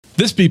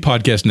This B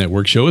Podcast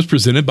Network show is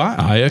presented by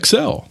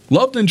IXL.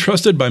 Loved and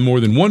trusted by more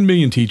than 1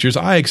 million teachers,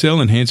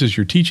 IXL enhances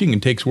your teaching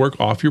and takes work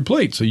off your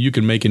plate so you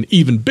can make an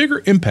even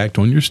bigger impact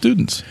on your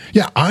students.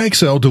 Yeah,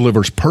 IXL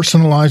delivers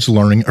personalized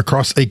learning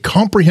across a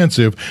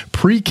comprehensive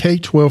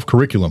pre-K-12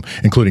 curriculum,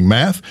 including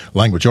math,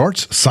 language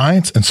arts,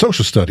 science, and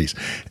social studies,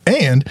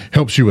 and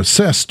helps you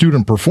assess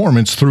student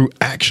performance through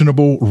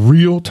actionable,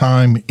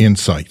 real-time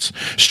insights.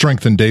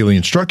 Strengthen daily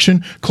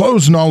instruction,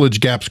 close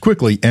knowledge gaps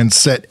quickly, and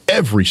set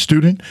every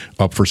student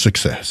up for success.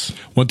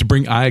 Want to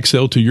bring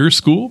IXL to your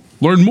school?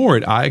 Learn more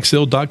at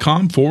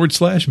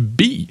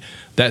IXL.com/B.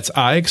 That's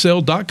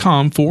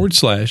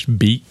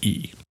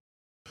IXL.com/BE.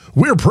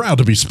 We're proud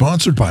to be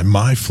sponsored by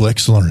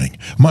MyFlex Learning.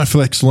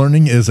 MyFlex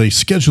Learning is a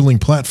scheduling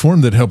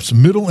platform that helps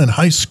middle and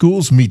high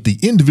schools meet the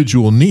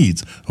individual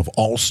needs of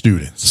all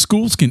students.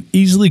 Schools can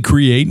easily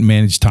create and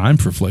manage time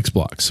for flex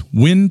blocks,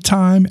 win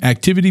time,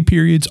 activity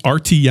periods,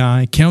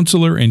 RTI,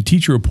 counselor and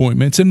teacher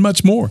appointments, and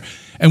much more.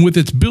 And with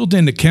its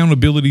built-in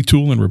accountability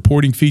tool and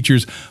reporting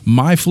features,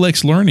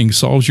 MyFlex Learning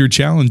solves your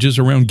challenges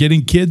around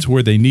getting kids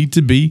where they need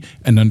to be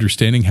and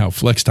understanding how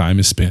flex time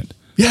is spent.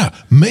 Yeah,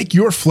 make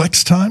your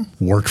flex time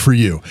work for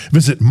you.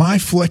 Visit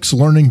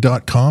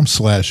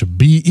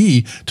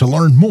myflexlearning.com/BE to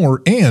learn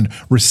more and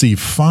receive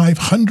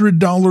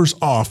 $500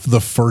 off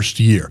the first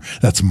year.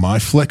 That's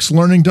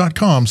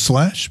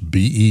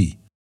myflexlearning.com/BE.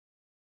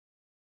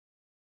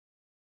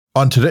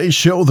 On today's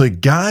show, the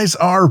guys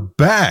are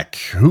back.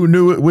 Who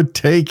knew it would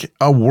take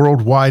a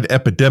worldwide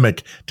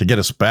epidemic to get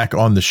us back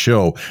on the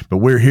show? But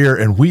we're here,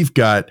 and we've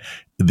got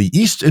the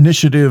East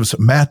Initiative's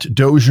Matt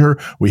Dozier.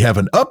 We have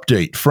an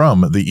update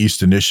from the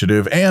East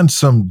Initiative and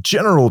some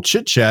general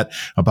chit-chat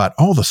about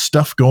all the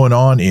stuff going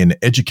on in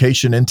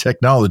education and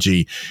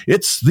technology.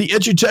 It's the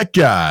EduTech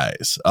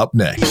Guys up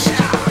next.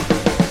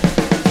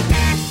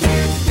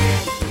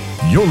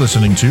 You're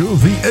listening to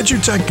the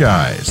EduTech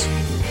Guys.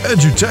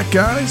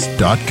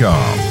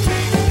 EduTechGuys.com.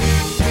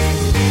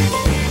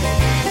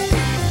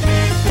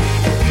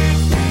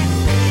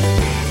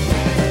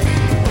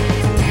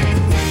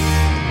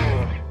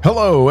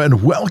 Hello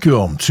and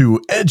welcome to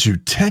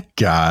EduTech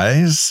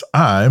Guys.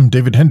 I'm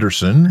David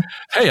Henderson.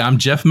 Hey, I'm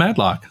Jeff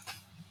Madlock.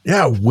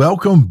 Yeah,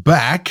 welcome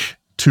back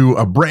to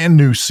a brand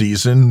new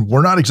season.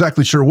 We're not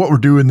exactly sure what we're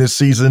doing this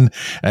season.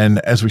 And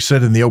as we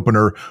said in the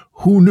opener,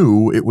 who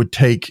knew it would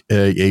take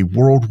a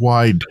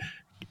worldwide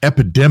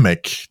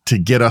epidemic to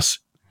get us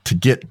to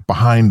get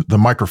behind the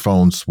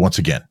microphones once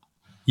again?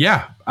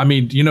 Yeah. I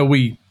mean,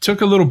 we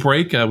took a little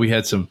break. We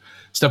had some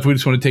stuff we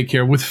just want to take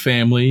care of with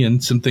family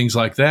and some things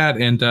like that,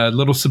 and a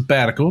little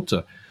sabbatical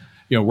to,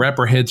 wrap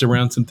our heads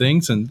around some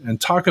things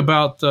and talk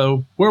about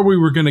where we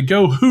were going to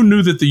go. Who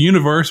knew that the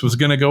universe was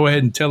going to go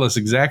ahead and tell us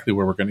exactly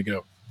where we're going to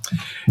go?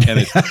 And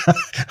it's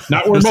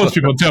not where most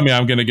people tell me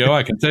I'm going to go.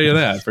 I can tell you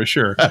that for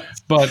sure.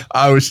 But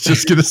I was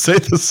just going to say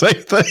the same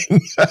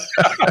thing.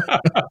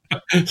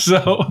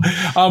 So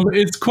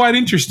it's quite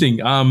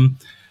interesting.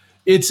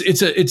 It's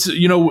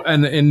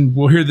and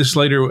we'll hear this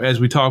later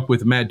as we talk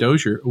with Matt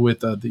Dozier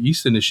with the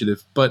East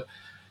Initiative. But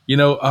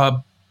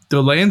the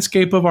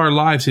landscape of our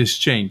lives has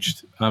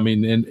changed. I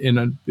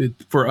mean,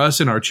 for us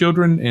and our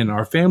children and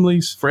our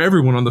families, for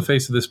everyone on the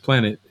face of this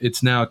planet,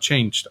 it's now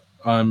changed.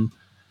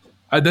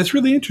 That's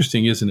really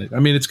interesting, isn't it? I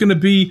mean, it's going to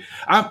be.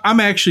 I'm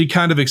actually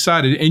kind of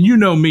excited, and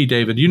me,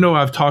 David.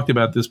 I've talked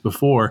about this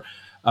before.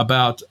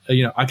 About,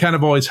 I kind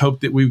of always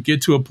hoped that we would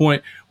get to a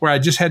point where I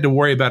just had to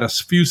worry about a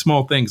few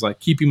small things like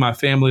keeping my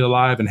family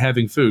alive and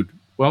having food.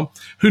 Well,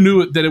 who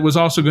knew that it was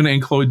also going to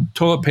include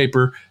toilet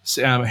paper,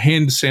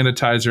 hand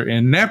sanitizer,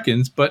 and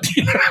napkins? But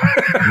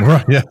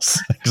right, yes,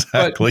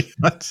 exactly.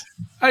 But,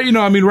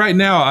 right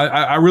now,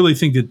 I really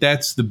think that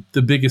that's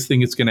the biggest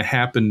thing that's going to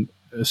happen,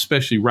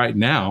 especially right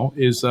now,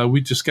 is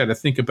we just got to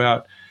think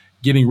about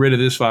getting rid of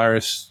this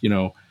virus.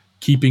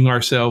 Keeping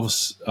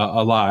ourselves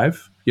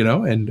alive.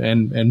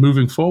 And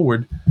moving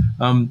forward,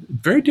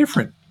 very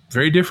different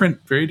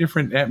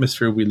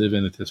atmosphere we live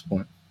in at this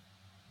point.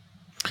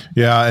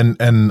 Yeah.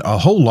 And a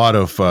whole lot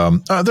of,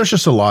 there's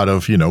just a lot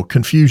of,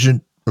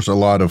 confusion. There's a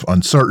lot of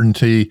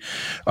uncertainty.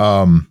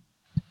 But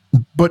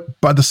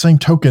by the same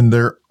token,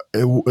 there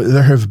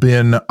have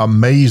been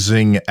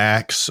amazing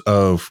acts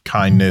of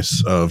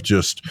kindness of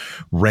just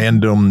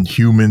random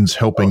humans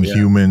helping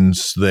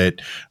humans that,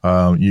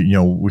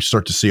 we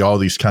start to see all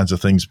these kinds of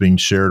things being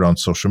shared on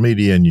social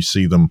media, and you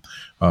see them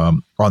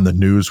on the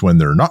news when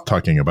they're not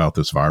talking about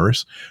this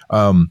virus.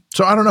 So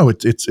I don't know.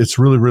 It's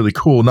really, really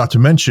cool, not to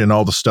mention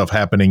all the stuff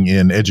happening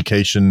in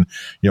education,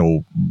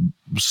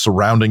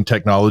 surrounding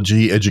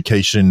technology,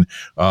 education,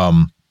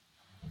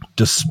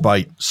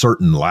 despite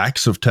certain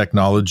lacks of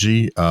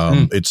technology.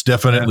 It's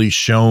definitely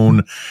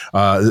shown,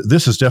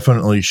 this has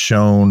definitely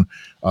shown,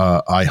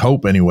 I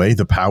hope anyway,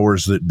 the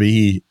powers that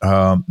be,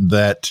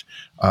 that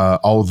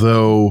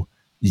although,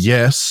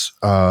 yes,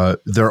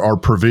 there are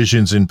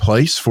provisions in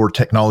place for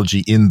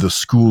technology in the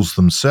schools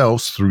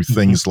themselves through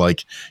things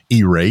like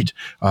E-rate,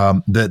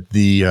 that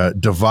the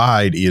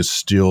divide is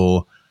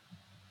still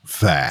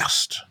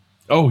vast.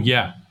 Oh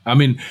yeah. I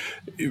mean,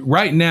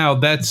 right now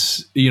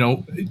that's,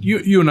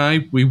 you and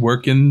I, we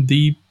work in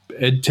the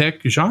ed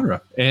tech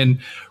genre. And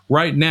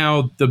right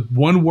now, the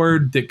one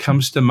word that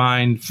comes to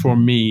mind for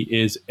me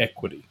is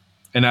equity.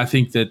 And I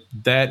think that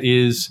that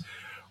is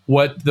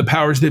what the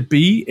powers that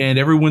be, and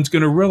everyone's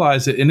going to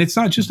realize it. And it's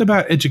not just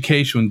about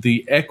education,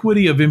 the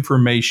equity of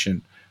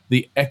information,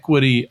 the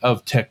equity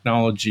of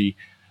technology.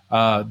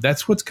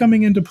 That's what's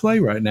coming into play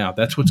right now.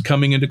 That's what's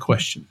coming into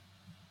question.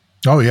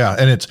 Oh yeah,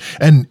 and it's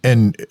and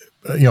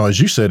as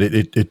you said,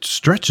 it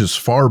stretches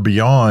far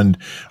beyond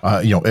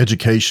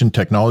education,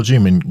 technology. I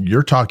mean,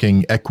 you're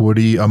talking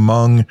equity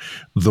among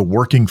the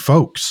working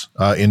folks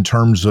in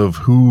terms of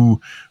who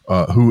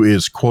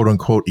is quote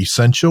unquote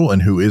essential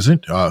and who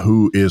isn't,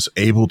 who is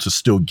able to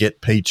still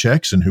get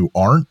paychecks and who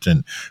aren't,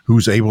 and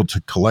who's able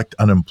to collect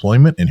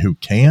unemployment and who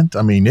can't.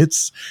 I mean,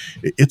 it's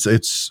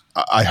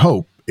I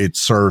hope it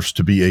serves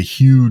to be a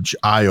huge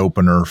eye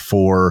opener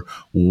for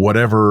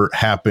whatever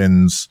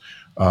happens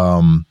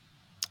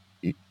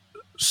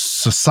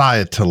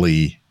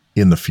societally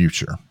in the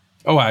future.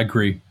 Oh, I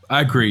agree.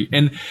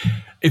 And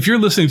if you're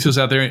listening to us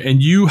out there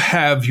and you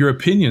have your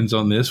opinions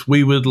on this,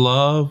 we would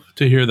love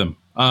to hear them.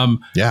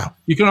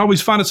 You can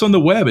always find us on the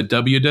web at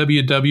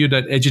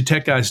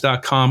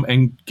www.edutechguys.com.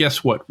 And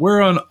guess what?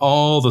 We're on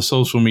all the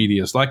social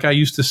medias. Like I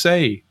used to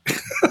say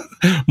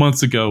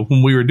months ago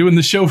when we were doing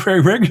the show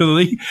very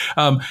regularly,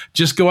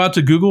 just go out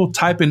to Google,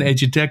 type in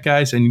Edutech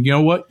Guys, and you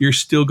know what? You're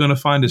still going to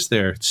find us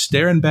there,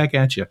 staring back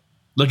at you,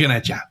 looking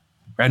at you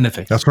right in the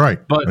face. That's right.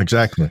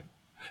 Exactly.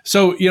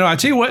 So, I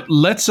tell you what,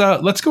 let's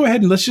go ahead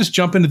and let's just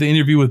jump into the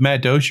interview with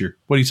Matt Dozier.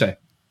 What do you say?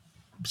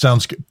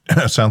 Sounds good.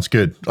 Sounds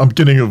good. I'm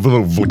getting a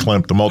little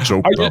verklempt. I'm all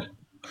choked up.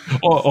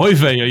 Are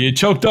you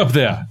choked up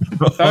there?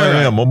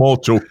 I am. I'm all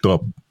choked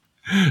up.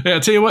 Yeah, I'll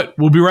tell you what,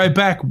 we'll be right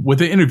back with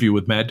the interview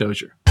with Matt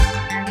Dozier.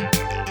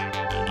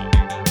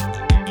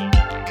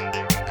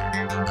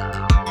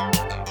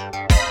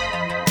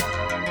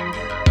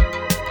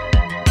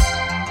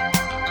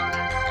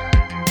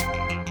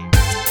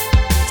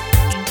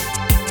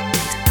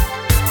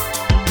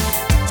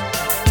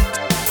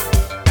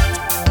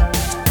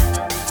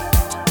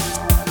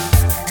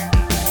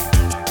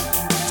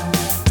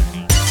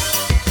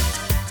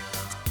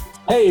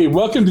 Hey,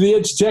 welcome to the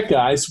Edutech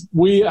Guys.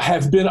 We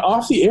have been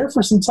off the air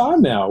for some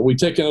time now. We've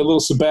taken a little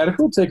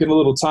sabbatical, taken a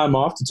little time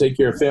off to take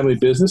care of family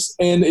business,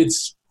 and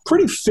it's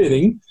pretty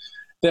fitting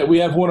that we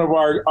have one of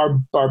our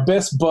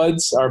best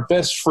buds, our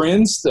best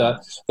friends, the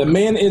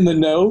man in the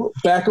know,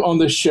 back on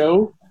the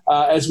show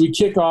as we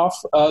kick off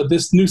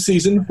this new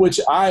season, which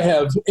I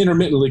have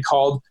intermittently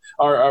called,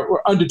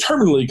 or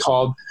undeterminedly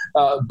called,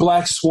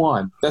 Black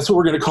Swan. That's what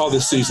we're going to call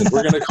this season.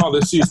 We're going to call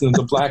this season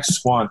the Black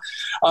Swan.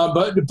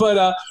 But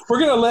we're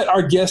going to let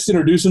our guest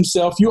introduce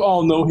himself. You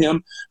all know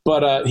him,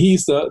 but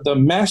he's the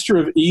master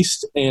of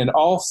East and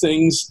all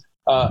things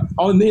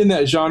in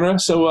that genre.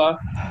 So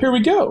here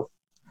we go.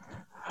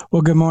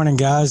 Well, good morning,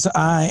 guys.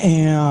 I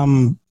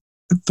am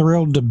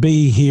thrilled to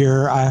be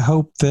here. I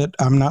hope that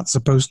I'm not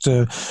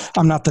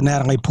the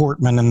Natalie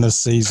Portman in this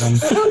season.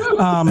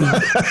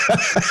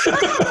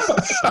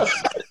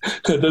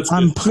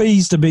 I'm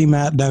pleased to be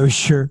Matt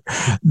Dozier,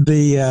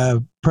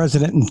 the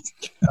president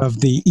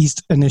of the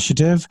East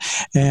Initiative,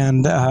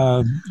 and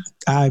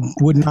I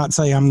would not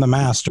say I'm the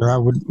master. I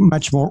would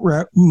much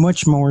more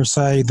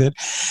say that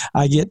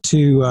I get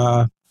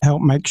to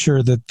help make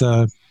sure that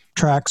the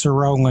tracks are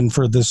rolling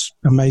for this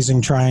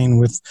amazing train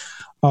with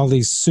all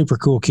these super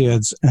cool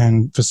kids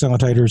and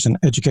facilitators and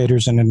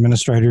educators and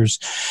administrators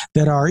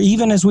that are,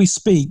 even as we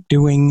speak,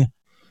 doing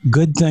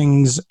good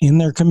things in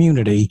their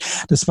community,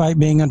 despite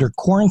being under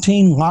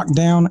quarantine,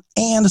 lockdown,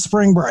 and a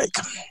spring break.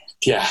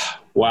 Yeah.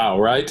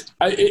 Wow. Right.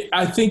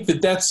 I think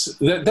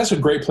that's a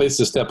great place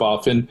to step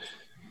off. And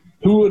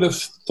who would have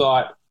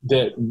thought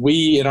that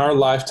we in our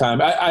lifetime,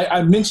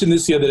 I mentioned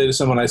this the other day to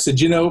someone. I said,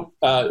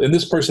 and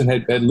this person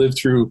had lived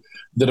through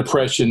the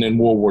Depression and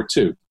World War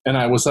II. And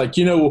I was like,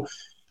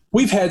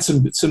 we've had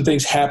some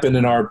things happen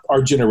in our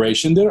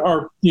generation that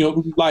are,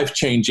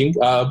 life-changing,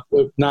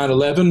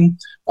 9/11,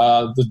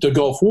 the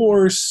Gulf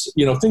Wars,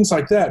 things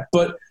like that.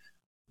 But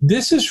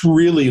this is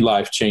really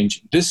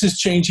life-changing. This is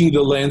changing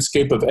the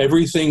landscape of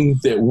everything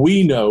that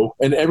we know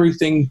and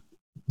everything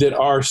that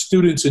our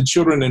students and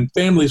children and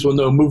families will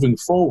know moving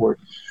forward.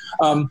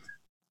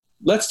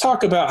 Let's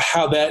talk about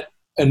how that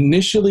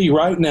initially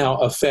right now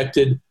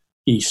affected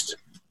East.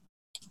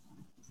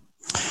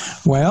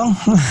 Well,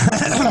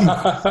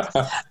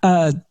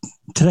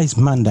 today's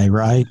Monday,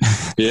 right?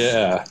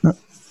 Yeah.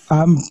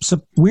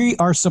 So we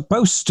are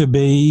supposed to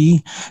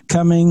be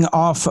coming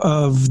off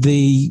of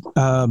the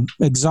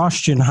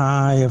exhaustion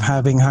high of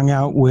having hung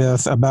out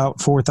with about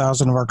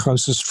 4,000 of our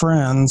closest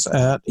friends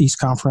at East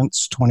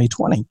Conference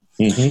 2020.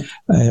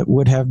 Mm-hmm. It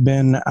would have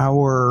been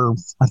our,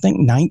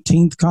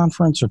 19th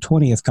conference or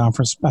 20th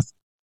conference.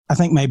 I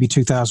think maybe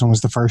 2000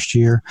 was the first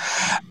year.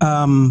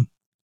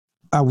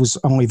 I was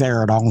only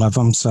there at all of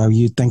them, so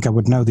you'd think I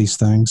would know these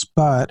things.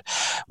 But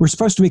we're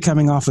supposed to be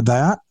coming off of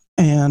that.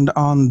 And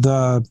on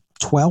the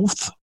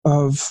 12th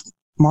of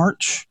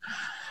March,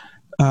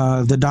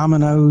 the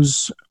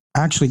dominoes.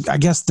 Actually, I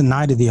guess the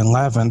night of the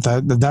 11th.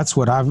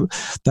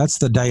 That's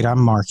the date I'm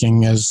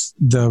marking as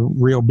the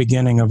real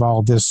beginning of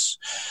all this.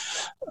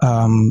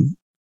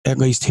 At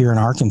least here in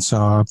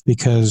Arkansas,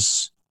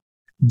 because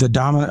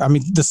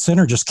the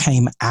center just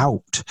came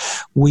out.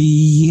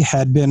 We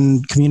had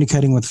been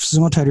communicating with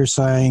facilitators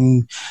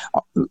saying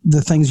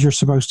the things you're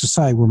supposed to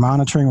say. We're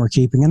monitoring, we're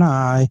keeping an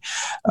eye.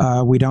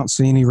 We don't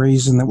see any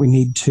reason that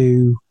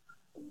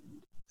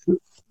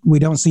we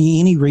don't see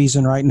any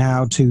reason right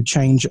now to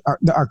change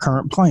our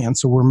current plan.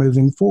 So we're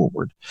moving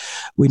forward.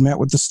 We met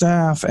with the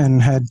staff and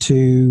had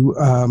to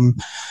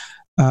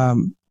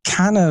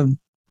kind of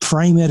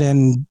frame it,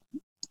 and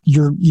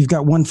you've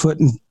got one foot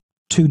in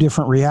two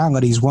different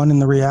realities, one in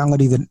the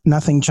reality that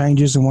nothing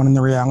changes and one in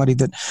the reality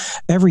that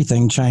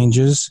everything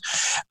changes.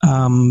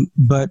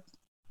 But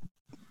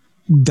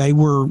they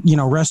were,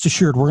 rest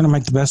assured, we're going to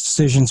make the best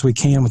decisions we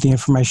can with the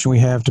information we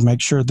have to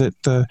make sure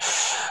that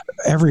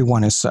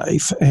everyone is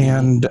safe.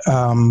 And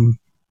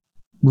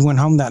we went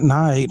home that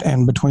night,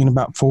 and between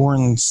about 4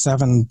 and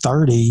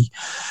 7:30,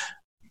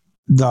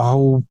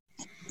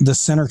 the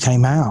center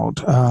came out.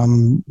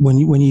 When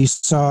you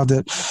saw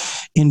that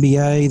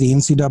NBA, the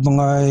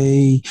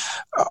NCAA,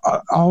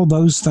 all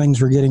those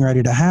things were getting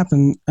ready to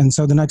happen. And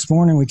so the next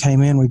morning we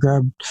came in, we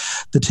grabbed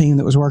the team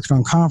that was working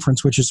on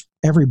conference, which is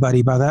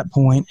everybody by that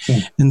point,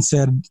 and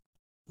said,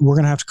 we're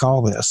going to have to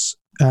call this.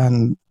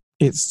 And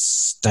it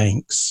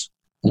stinks.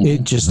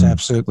 It just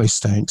absolutely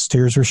stinks.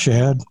 Tears were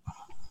shed.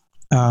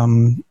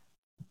 Hearts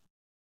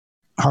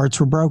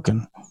were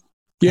broken.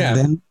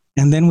 Yeah.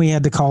 And then we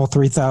had to call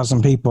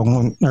 3,000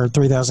 people or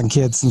 3,000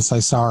 kids and say,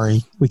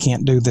 sorry, we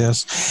can't do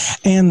this.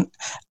 And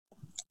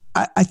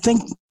I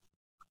think,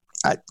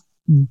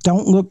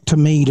 don't look to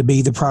me to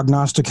be the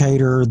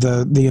prognosticator,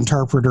 the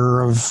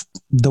interpreter of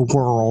the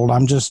world.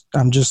 I'm just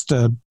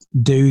a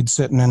dude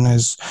sitting in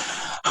his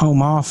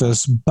home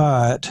office.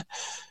 But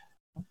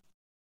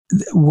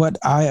what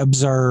I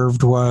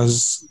observed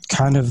was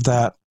kind of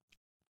that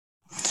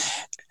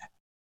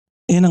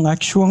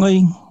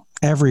intellectually,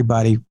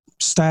 everybody,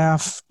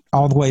 staff,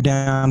 all the way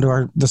down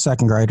to the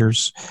second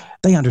graders,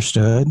 they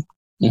understood.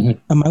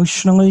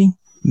 Emotionally,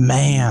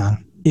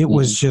 man, it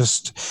was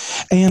just,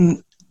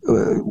 and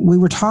we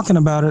were talking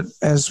about it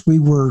as we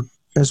were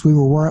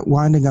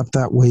winding up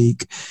that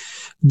week,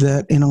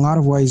 that in a lot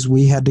of ways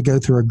we had to go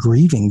through a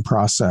grieving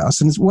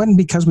process. And it wasn't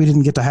because we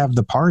didn't get to have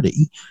the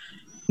party.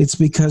 It's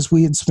because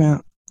we had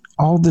spent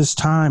all this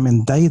time,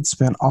 and they had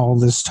spent all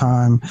this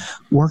time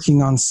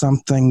working on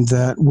something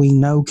that we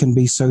know can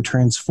be so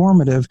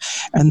transformative.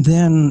 And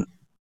then,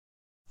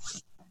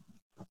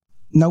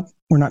 nope,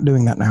 we're not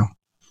doing that now.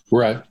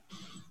 Right.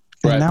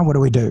 And now what do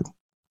we do?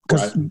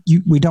 Because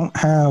we didn't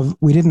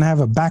have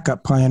a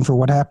backup plan for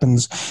what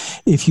happens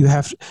if you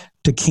have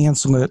to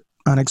cancel it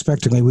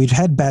unexpectedly. We'd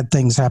had bad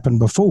things happen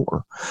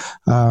before.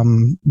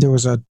 There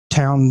was a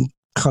town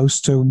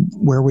close to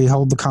where we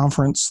hold the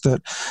conference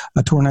that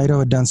a tornado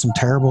had done some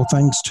terrible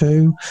things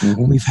to.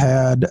 We've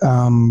had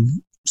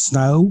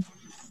snow.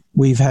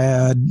 We've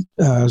had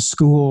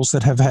schools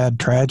that have had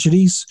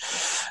tragedies.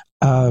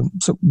 So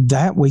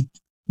that we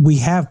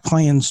have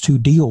plans to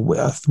deal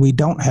with. We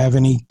did not have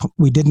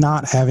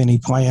any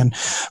plan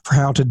for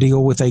how to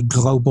deal with a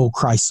global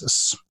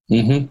crisis.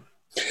 And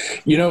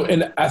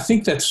I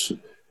think that's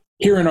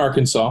here in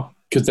Arkansas,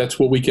 because that's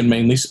what we can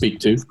mainly speak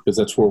to, because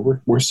that's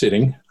where we're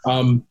sitting.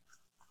 I'm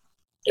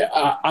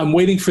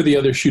waiting for the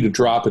other shoe to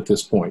drop at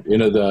this point.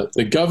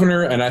 The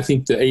governor and I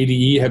think the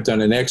ADE have done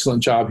an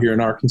excellent job here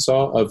in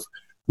Arkansas of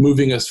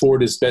moving us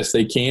forward as best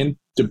they can,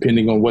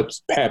 depending on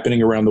what's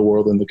happening around the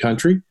world and the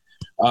country.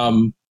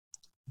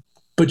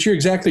 But you're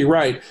exactly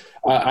right.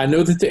 I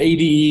know that the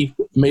ADE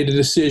made a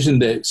decision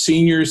that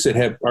seniors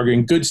that are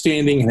in good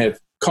standing and have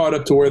caught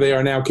up to where they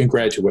are now can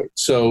graduate.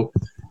 So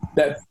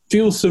that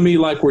feels to me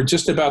like we're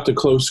just about to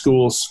close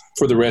schools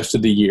for the rest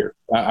of the year.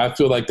 I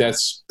feel like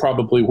that's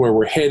probably where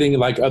we're heading,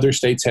 like other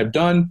states have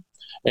done.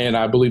 And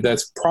I believe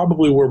that's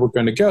probably where we're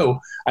going to go.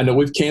 I know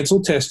we've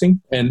canceled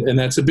testing, and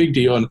that's a big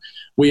deal. And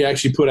we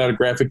actually put out a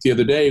graphic the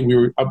other day. We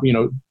were,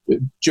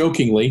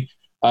 jokingly,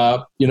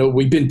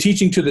 we've been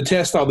teaching to the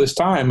test all this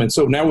time, and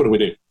so now what do we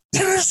do?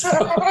 It's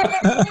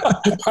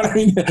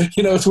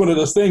one of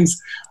those things.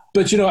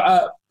 But,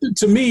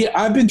 to me,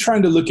 I've been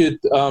trying to look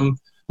at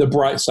the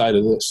bright side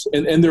of this,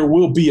 and there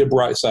will be a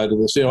bright side of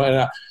this,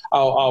 and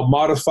I'll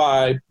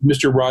modify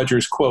Mr.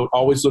 Rogers' quote,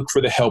 always look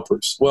for the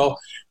helpers. Well,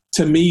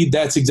 to me,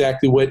 that's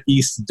exactly what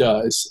East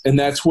does, and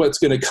that's what's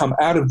going to come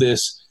out of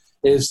this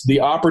is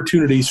the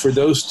opportunities for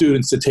those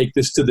students to take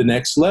this to the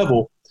next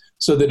level,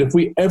 so that if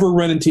we ever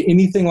run into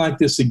anything like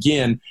this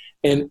again,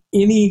 and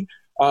any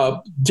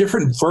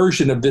different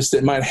version of this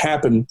that might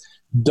happen,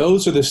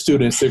 those are the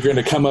students that are going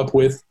to come up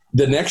with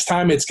the next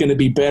time it's going to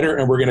be better,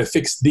 and we're going to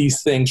fix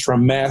these things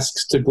from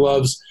masks to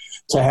gloves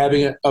to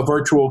having a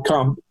virtual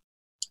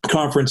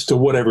conference to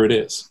whatever it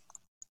is.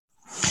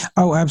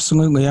 Oh,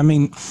 absolutely. I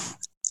mean,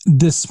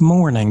 this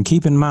morning,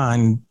 keep in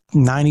mind,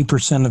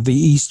 90% of the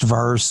East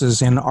verse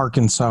is in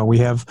Arkansas. We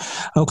have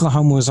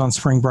Oklahoma was on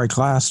spring break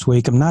last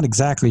week. I'm not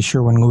exactly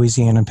sure when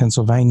Louisiana and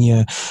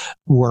Pennsylvania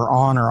were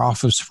on or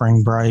off of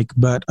spring break,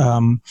 but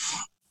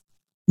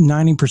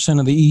 90%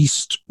 of the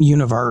East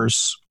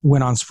universe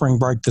went on spring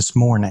break this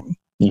morning,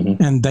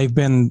 and they've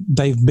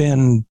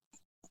been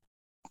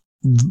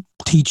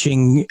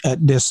teaching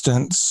at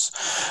distance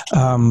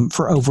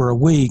for over a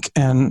week,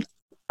 and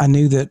I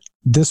knew that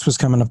this was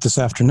coming up this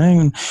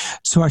afternoon,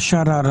 so I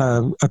shot out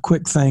a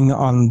quick thing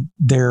on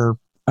their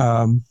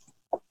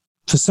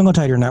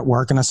facilitator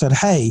network, and I said,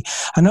 hey,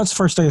 I know it's the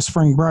first day of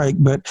spring break,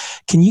 but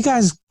can you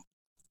guys,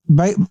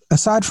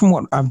 aside from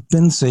what I've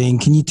been seeing,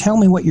 can you tell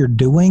me what you're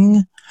doing?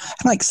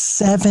 And like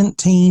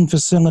 17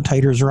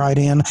 facilitators write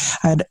in.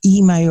 I had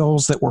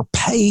emails that were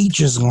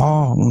pages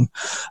long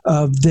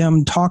of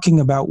them talking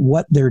about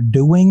what they're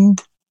doing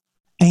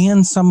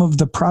and some of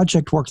the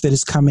project work that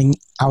is coming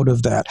out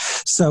of that.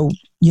 So,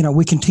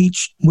 we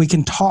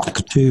can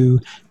talk to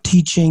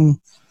teaching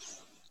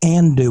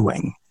and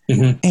doing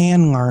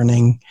and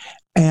learning,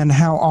 and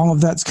how all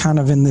of that's kind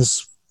of in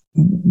this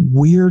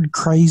weird,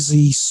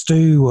 crazy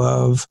stew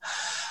of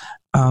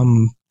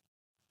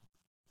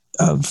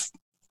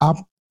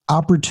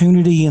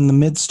opportunity in the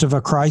midst of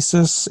a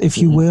crisis, if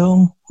you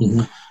will.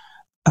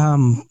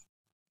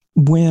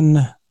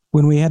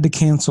 When we had to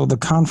cancel the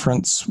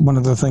conference, one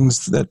of the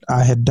things that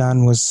I had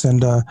done was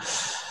send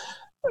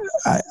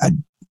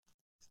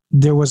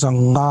there was a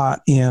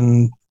lot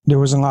in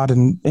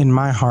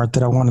my heart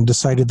that I wanted to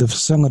say to the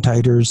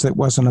facilitators that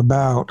wasn't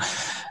about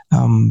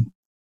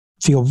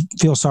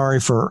feel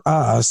sorry for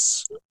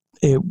us,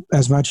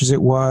 as much as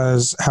it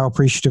was how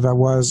appreciative I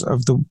was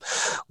of the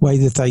way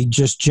that they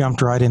just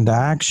jumped right into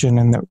action,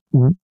 and that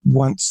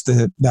once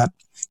that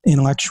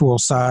intellectual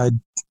side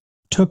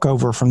took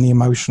over from the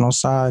emotional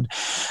side,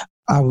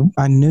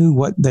 I knew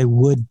what they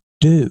would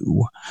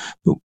do.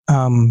 But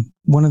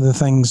one of the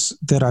things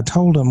that I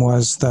told them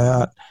was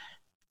that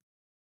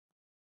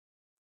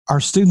our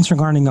students are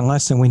learning a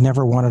lesson we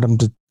never wanted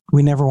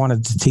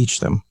to teach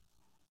them,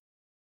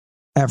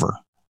 ever.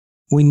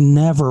 We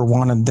never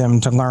wanted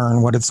them to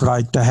learn what it's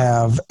like to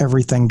have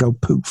everything go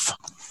poof.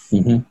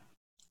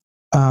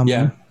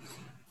 Yeah.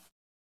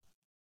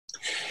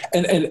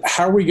 And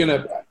how are we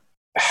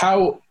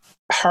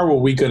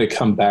gonna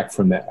come back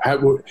from that?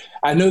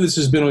 I know this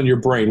has been on your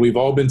brain. We've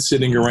all been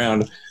sitting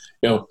around,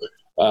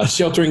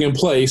 sheltering in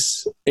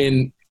place,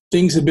 and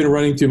things have been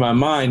running through my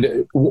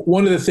mind.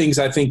 One of the things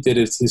I think that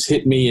has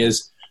hit me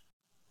is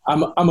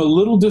I'm a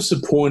little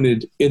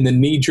disappointed in the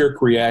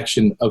knee-jerk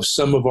reaction of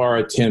some of our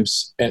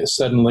attempts at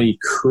suddenly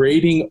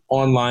creating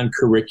online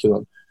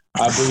curriculum.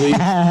 I believe.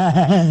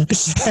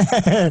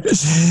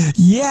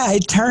 Yeah,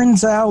 it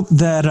turns out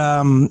that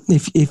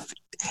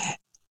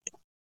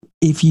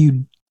if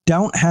you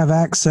don't have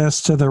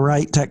access to the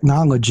right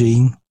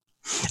technology.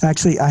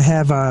 Actually, I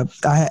have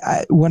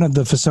one of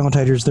the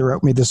facilitators that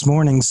wrote me this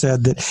morning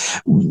said that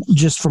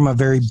just from a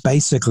very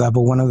basic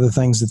level, one of the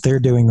things that they're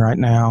doing right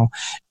now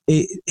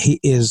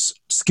is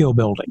skill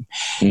building.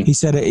 He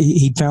said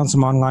he found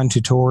some online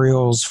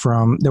tutorials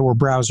that were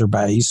browser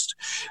based,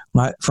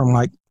 from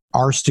like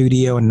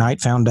RStudio and Knight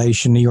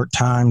Foundation, New York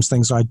Times,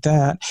 things like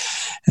that.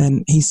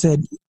 And he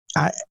said,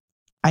 I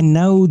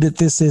know that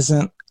this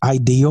isn't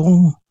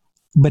ideal,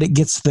 but it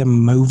gets them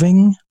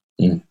moving.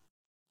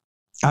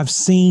 We've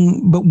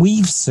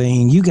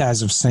seen, you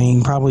guys have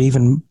seen probably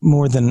even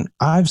more than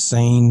I've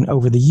seen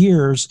over the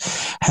years,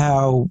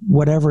 how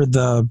whatever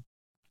the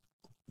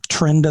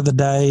trend of the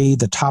day,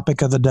 the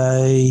topic of the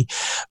day,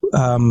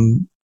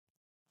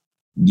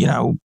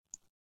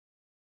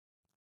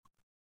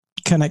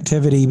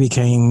 connectivity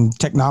became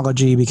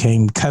technology,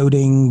 became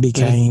coding,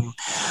 became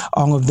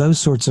all of those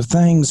sorts of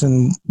things,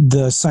 and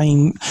the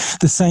same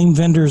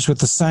vendors with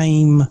the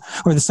same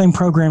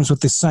programs with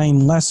the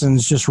same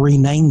lessons just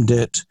renamed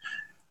it.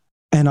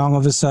 And all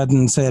of a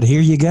sudden said,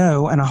 here you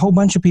go. And a whole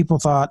bunch of people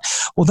thought,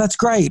 well, that's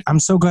great. I'm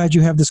so glad you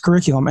have this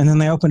curriculum. And then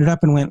they opened it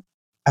up and went,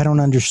 I don't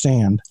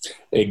understand.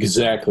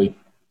 Exactly.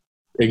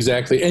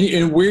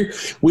 And we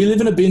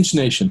live in a binge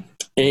nation.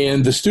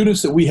 And the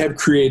students that we have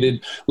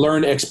created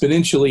learn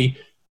exponentially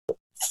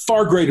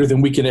far greater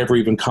than we can ever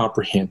even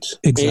comprehend.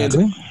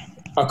 Exactly. And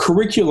a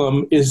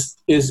curriculum is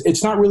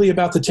it's not really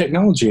about the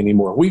technology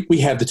anymore. We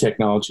have the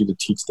technology to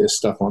teach this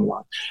stuff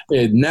online.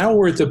 And now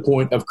we're at the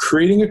point of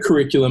creating a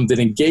curriculum that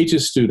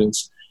engages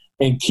students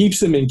and keeps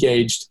them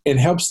engaged and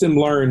helps them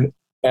learn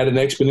at an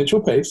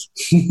exponential pace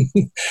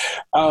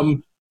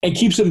and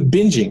keeps them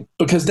binging,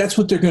 because that's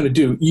what they're going to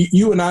do.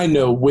 You and I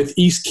know with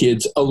East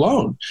kids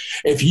alone,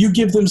 if you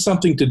give them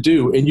something to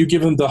do and you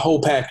give them the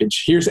whole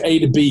package, here's A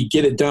to B,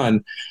 get it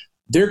done,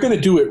 they're going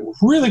to do it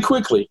really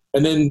quickly.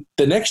 And then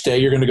the next day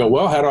you're going to go,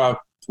 well,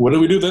 what do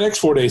we do the next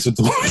 4 days of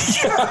the week?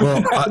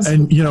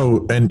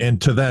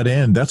 And to that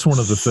end, that's one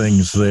of the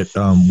things that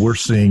we're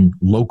seeing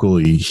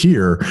locally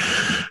here.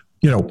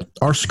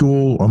 Our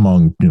school,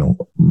 among,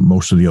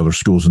 most of the other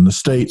schools in the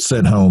state,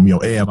 sent home,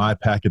 AMI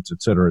packets,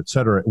 et cetera, et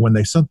cetera. When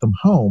they sent them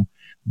home,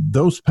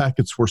 those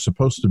packets were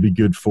supposed to be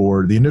good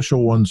for the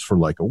initial ones for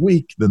like a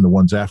week. Then the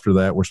ones after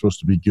that were supposed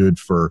to be good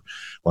for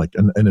like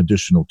an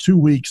additional 2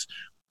 weeks.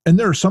 And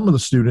there are some of the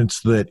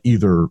students that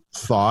either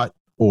thought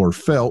or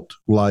felt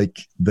like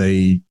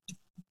they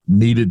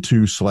needed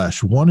to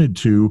 / wanted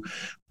to,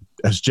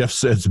 as Jeff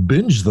says,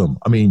 binge them.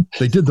 I mean,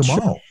 they did them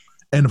all.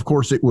 And of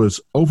course it was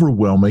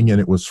overwhelming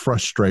and it was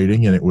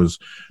frustrating and it was,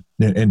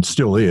 and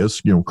still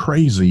is,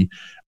 crazy.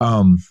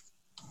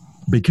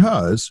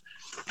 Because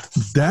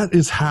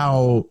that's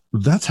how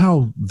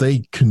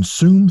they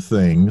consume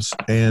things.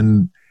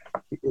 And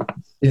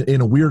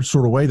in a weird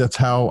sort of way, that's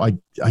how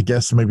I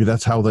guess maybe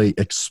that's how they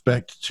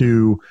expect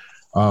to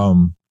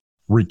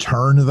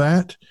return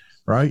that.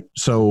 Right.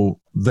 So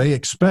they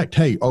expect,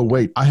 hey, oh,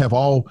 wait, I have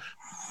all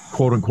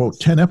quote unquote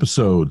 10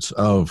 episodes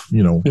of,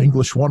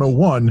 English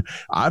 101.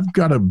 I've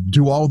got to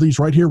do all these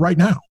right here, right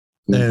now.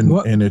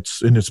 And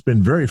it's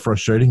been very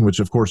frustrating, which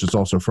of course is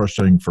also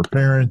frustrating for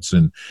parents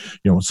and,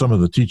 some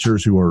of the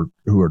teachers who are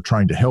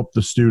trying to help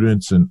the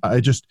students. And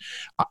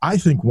I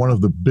think one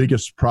of the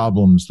biggest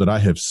problems that I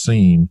have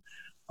seen,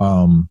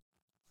 and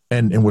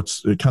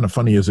what's kind of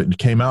funny is it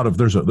came out of,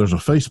 there's a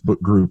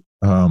Facebook group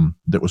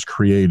that was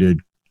created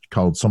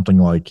called something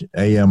like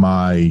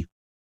AMI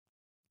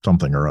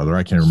something or other.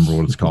 I can't remember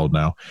what it's called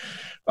now.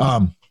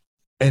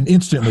 And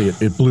instantly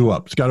it blew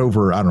up. It's got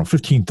over,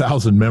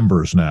 15,000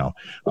 members now.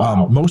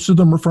 Wow. Most of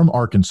them are from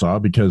Arkansas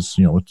because,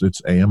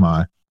 it's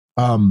AMI.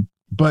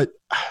 But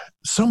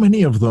so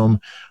many of them,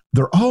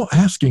 they're all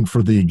asking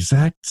for the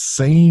exact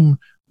same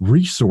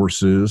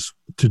resources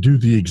to do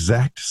the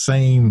exact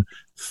same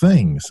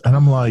things. And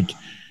I'm like,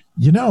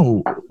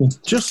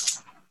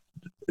 just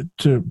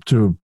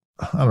to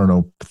I don't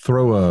know,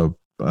 throw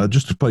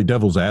just to play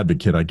devil's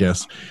advocate, I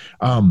guess.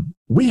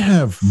 We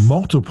have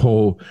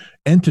multiple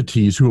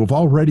entities who have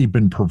already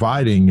been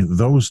providing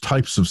those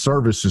types of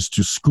services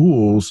to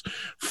schools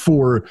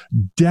for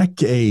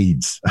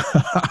decades.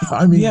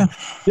 I mean,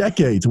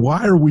 decades.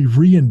 Why are we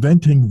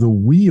reinventing the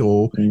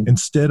wheel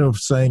instead of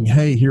saying,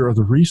 hey, here are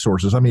the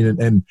resources? I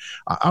mean, and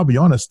I'll be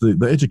honest, the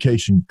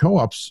education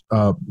co-ops,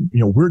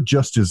 we're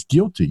just as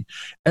guilty.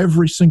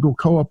 Every single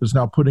co-op is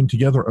now putting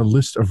together a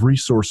list of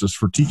resources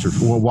for teachers.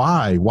 Well,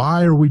 why?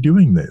 Why are we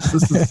doing this?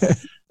 This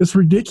is it's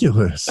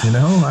ridiculous. I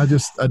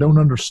don't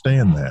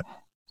understand that.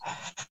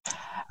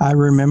 I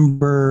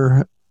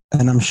remember,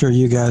 and I'm sure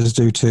you guys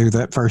do too,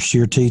 that first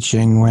year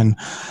teaching when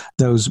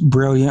those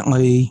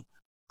brilliantly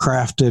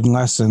crafted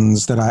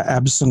lessons that I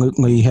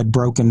absolutely had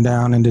broken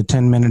down into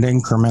 10-minute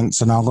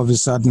increments, and all of a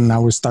sudden I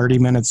was 30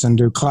 minutes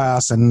into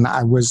class and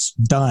I was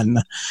done.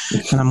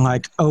 And I'm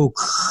like, oh,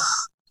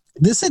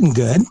 this isn't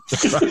good.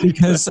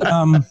 Because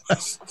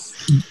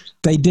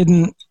they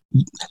didn't,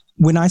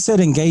 when I said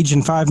engage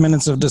in 5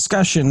 minutes of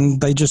discussion,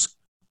 they just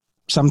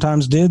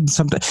sometimes did.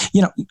 Sometimes,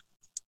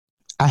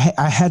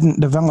 I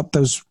hadn't developed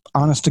those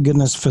honest to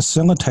goodness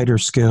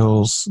facilitator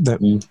skills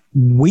that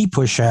we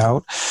push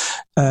out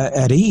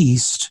at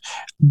East,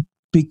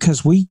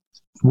 because we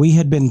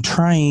had been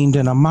trained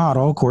in a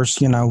model. Of course,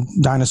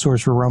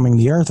 dinosaurs were roaming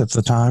the earth at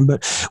the time,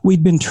 but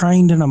we'd been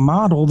trained in a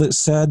model that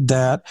said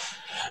that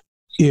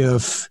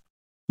if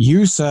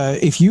you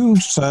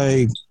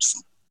say,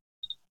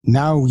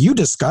 now you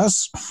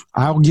discuss,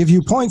 I'll give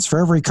you points for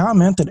every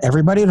comment, that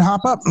everybody would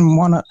hop up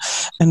and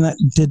and that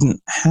didn't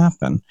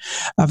happen.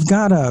 I've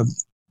got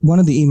one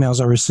of the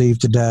emails I received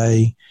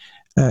today.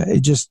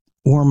 It just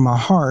warmed my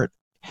heart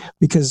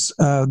because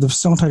the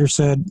facilitator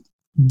said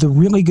the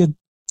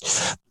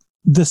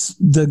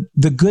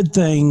good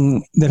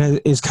thing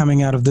that is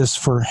coming out of this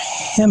for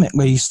him at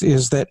least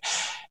is that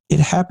it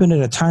happened at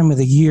a time of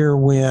the year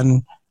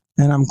when,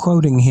 and I'm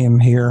quoting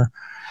him here,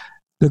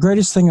 the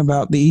greatest thing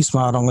about the East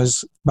model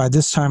is by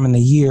this time in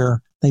the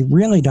year, they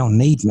really don't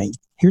need me.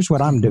 Here's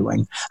what I'm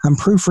doing. I'm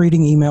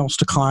proofreading emails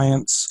to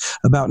clients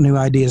about new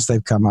ideas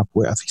they've come up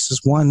with. He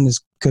says, one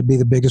could be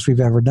the biggest we've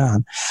ever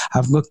done.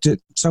 I've looked at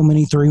so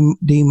many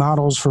 3D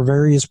models for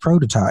various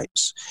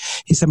prototypes.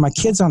 He said, my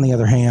kids, on the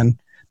other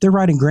hand, they're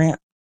writing grant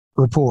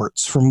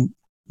reports from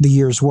the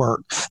year's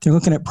work. They're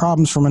looking at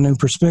problems from a new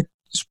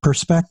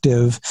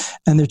perspective,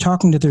 and they're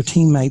talking to their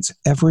teammates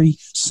every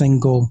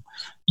single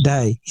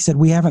day. He said,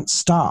 we haven't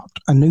stopped.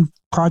 A new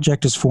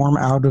project is formed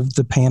out of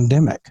the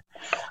pandemic.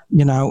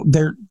 When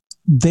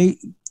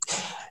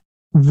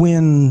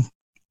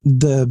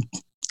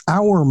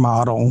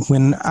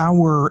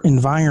our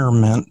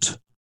environment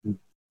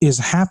is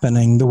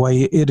happening the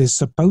way it is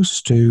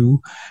supposed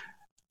to,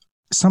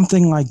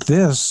 something like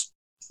this,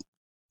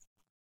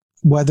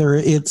 whether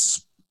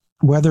it's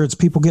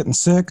people getting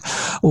sick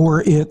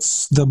or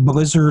it's the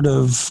blizzard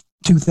of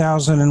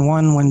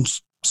 2001 when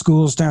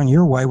schools down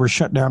your way were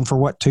shut down for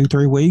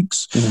 2-3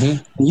 weeks, you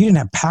didn't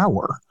have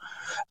power.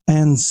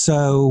 And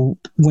so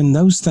when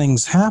those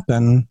things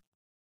happen,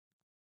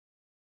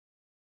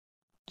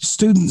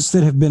 students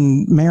that have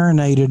been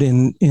marinated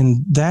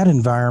in that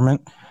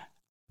environment,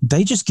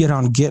 they just get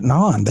on getting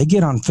on. They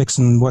get on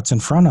fixing what's in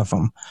front of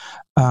them.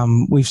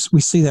 We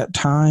see that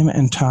time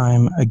and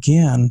time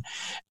again,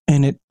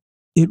 and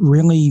it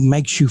really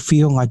makes you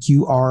feel like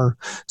you are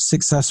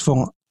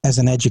successful as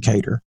an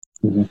educator.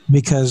 Mm-hmm.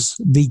 Because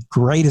the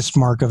greatest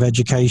mark of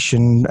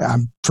education, I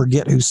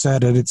forget who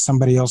said it, it's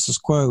somebody else's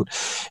quote,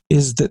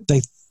 is that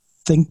they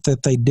think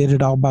that they did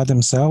it all by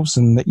themselves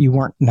and that you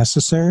weren't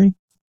necessary.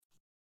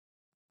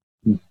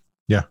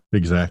 Yeah,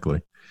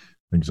 exactly.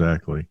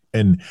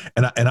 And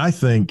I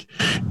think,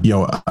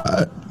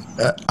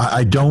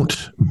 I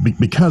don't,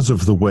 because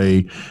of the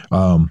way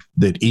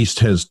that East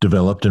has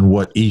developed and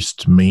what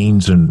East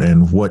means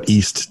and what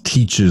East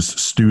teaches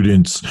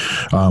students,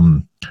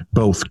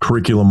 both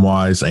curriculum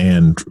wise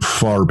and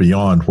far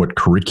beyond what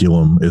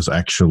curriculum is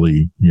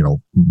actually,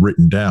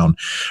 written down.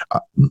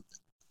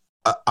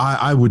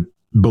 I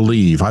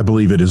believe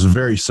it is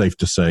very safe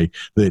to say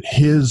that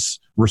his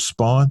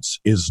response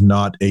is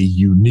not a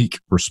unique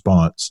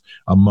response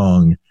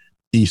among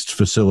East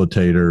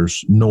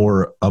facilitators,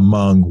 nor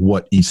among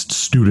what East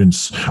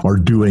students are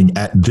doing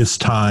at this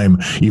time,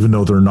 even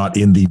though they're not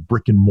in the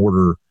brick and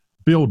mortar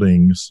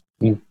buildings.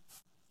 Mm.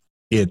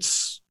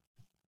 It's,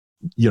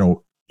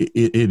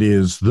 it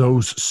is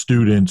those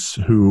students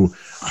who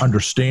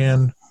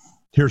understand,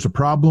 here's a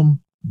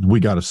problem, we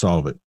got to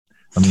solve it.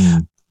 I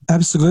mean,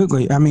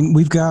 absolutely. I mean,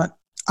 we've got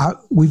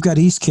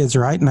East kids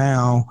right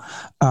now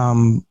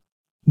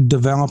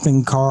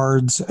developing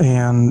cards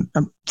and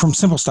from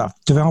simple stuff,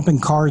 developing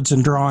cards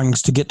and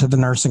drawings to get to the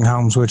nursing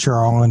homes, which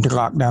are all under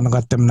lockdown, to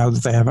let them know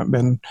that they haven't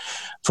been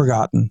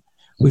forgotten.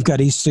 We've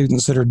got East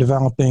students that are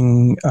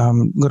developing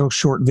little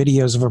short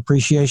videos of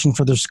appreciation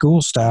for their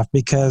school staff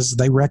because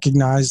they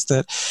recognize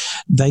that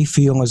they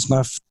feel as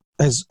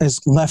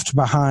left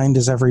behind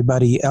as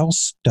everybody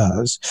else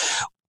does.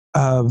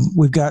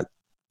 We've got,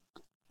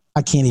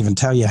 I can't even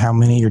tell you how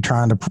many you're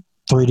trying to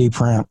 3D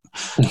print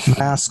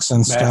masks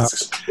and stuff.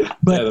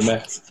 But the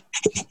masks.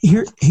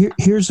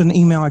 Here's an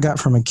email I got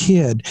from a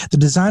kid. The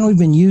design we've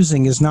been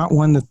using is not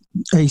one that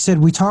he said.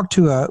 We talked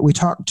to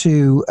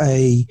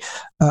a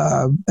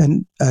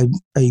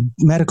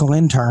medical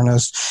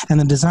internist, and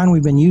the design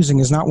we've been using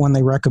is not one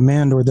they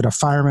recommend or that a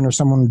fireman or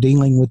someone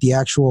dealing with the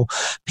actual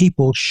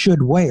people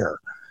should wear.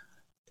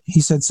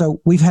 He said,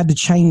 so we've had to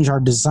change our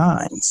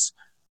designs.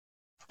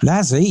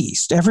 That's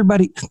East.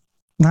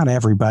 Not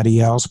everybody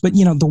else, but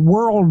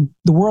the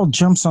world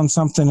jumps on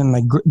something and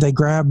they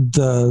grab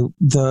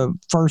the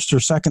first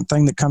or second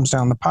thing that comes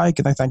down the pike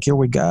and they think, here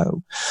we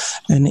go.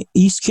 And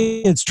East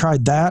kids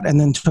tried that and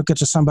then took it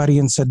to somebody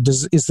and said,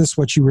 is this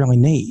what you really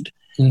need?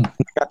 And I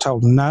got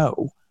told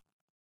no.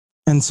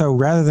 And so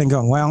rather than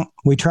going, well,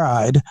 we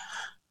tried,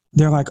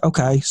 they're like,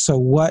 okay, so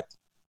what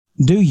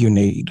do you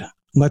need?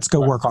 Let's go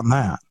work on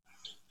that.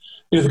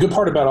 The good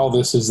part about all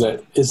this is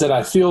that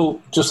I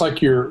feel just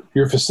like your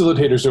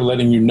facilitators are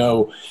letting you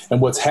know and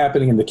what's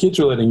happening and the kids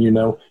are letting you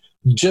know,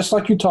 just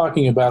like you're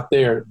talking about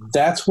there,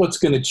 that's what's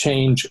going to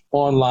change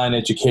online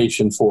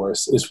education for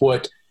us, is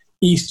what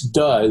East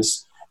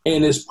does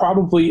and is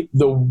probably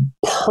the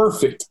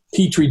perfect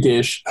petri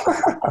dish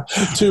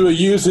to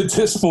use at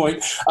this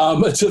point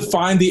to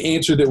find the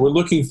answer that we're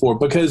looking for.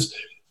 Because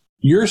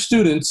your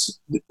students,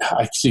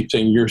 I keep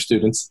saying your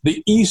students,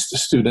 the East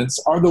students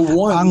are the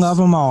ones. I love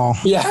them all.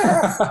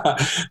 Yeah.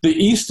 The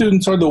East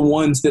students are the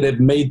ones that have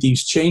made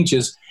these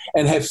changes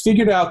and have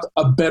figured out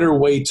a better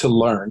way to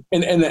learn.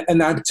 And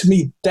to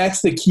me,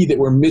 that's the key that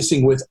we're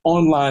missing with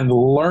online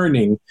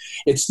learning.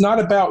 It's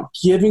not about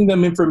giving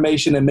them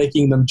information and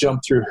making them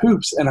jump through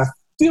hoops. And I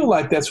feel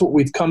like that's what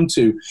we've come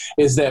to,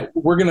 is that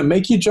we're going to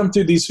make you jump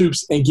through these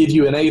hoops and give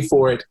you an A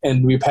for it,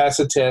 and we pass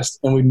a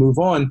test and we move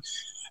on.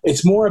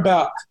 It's more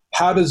about,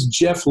 how does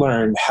Jeff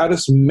learn? How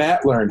does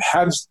Matt learn?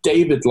 How does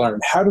David learn?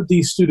 How do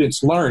these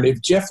students learn?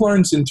 If Jeff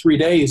learns in 3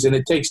 days and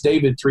it takes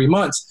David 3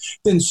 months,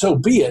 then so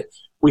be it.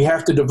 We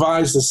have to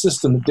devise the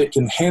system that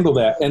can handle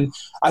that. And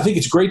I think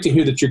it's great to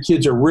hear that your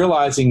kids are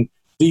realizing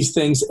these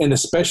things, and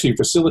especially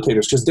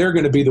facilitators, because they're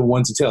going to be the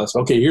ones to tell us,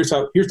 okay, here's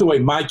the way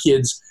my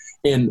kids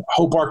in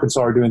Hope,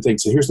 Arkansas are doing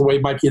things. So here's the way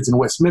my kids in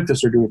West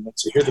Memphis are doing things.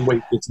 So here's the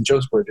way kids in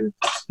Jonesboro are doing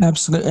things.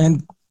 Absolutely.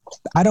 And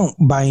I don't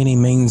by any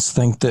means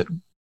think that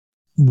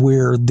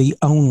we're the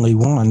only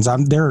ones.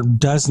 There are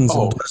dozens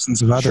and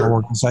dozens of other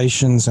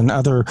organizations and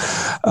other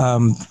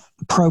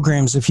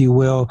programs, if you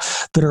will,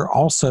 that are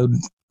also,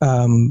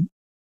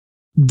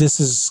 this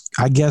is,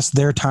 I guess,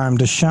 their time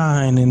to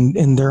shine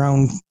in their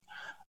own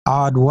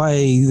odd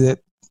way, that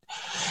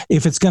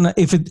if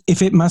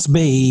it must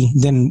be,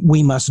 then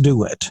we must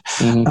do it.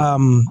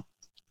 Mm-hmm.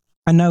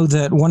 I know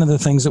that one of the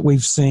things that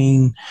we've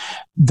seen,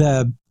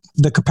 the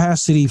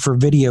capacity for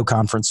video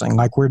conferencing,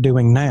 like we're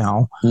doing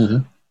now,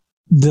 mm-hmm.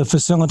 The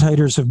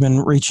facilitators have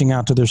been reaching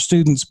out to their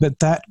students, but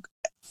that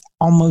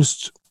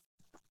almost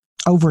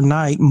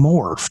overnight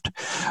morphed.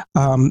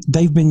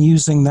 They've been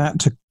using that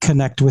to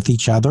connect with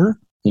each other.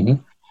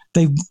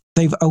 Mm-hmm.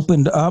 They've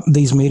opened up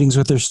these meetings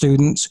with their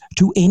students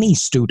to any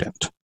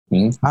student.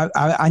 Mm-hmm.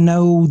 I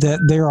know that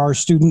there are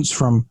students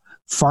from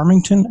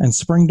Farmington and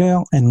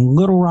Springdale and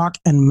Little Rock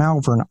and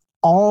Malvern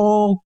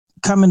all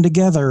coming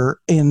together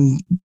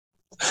and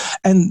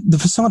the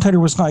facilitator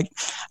was like,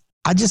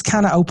 I just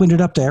kind of opened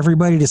it up to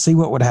everybody to see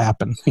what would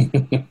happen.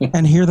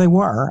 And here they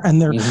were.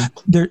 And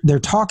they're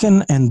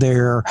talking and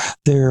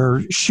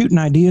they're shooting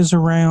ideas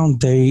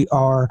around. They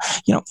are,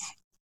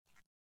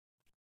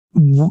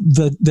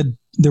 the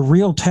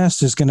real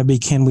test is going to be,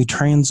 can we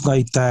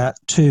translate that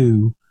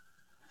to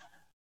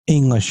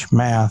English,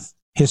 math,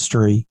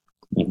 history,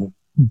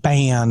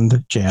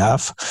 band,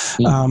 Jeff?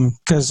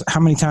 Because how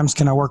many times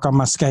can I work on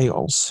my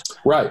scales?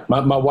 Right.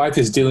 My wife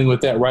is dealing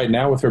with that right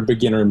now with her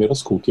beginner and middle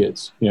school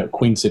kids,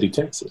 Queen City,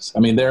 Texas. I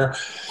mean, they're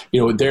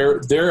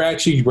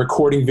actually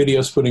recording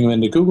videos, putting them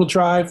into Google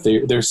Drive.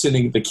 They're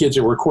sending, the kids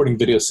are recording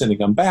videos, sending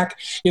them back.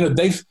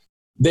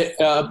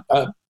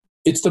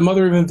 It's the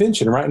mother of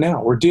invention right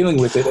now. We're dealing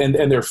with it,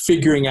 and they're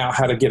figuring out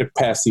how to get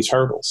past these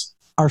hurdles.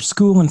 Our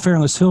school in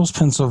Fairless Hills,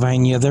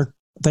 Pennsylvania,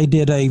 they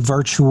did a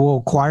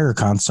virtual choir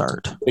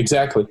concert.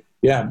 Exactly.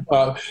 Yeah.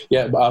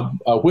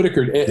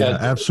 Whitaker.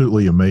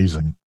 Absolutely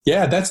amazing.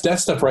 Yeah, that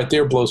stuff right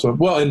there blows up.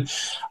 Well, and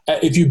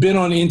if you've been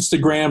on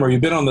Instagram or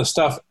you've been on the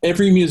stuff,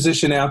 every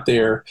musician out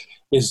there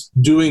is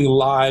doing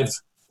live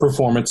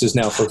performances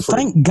now for free.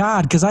 Thank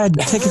God, because I had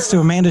tickets to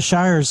Amanda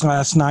Shires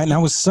last night, and I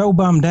was so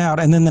bummed out.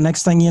 And then the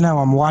next thing you know,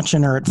 I'm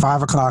watching her at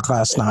 5:00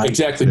 last night.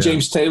 Exactly. Yeah.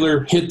 James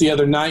Taylor hit the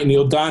other night, and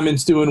Neil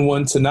Diamond's doing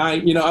one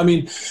tonight.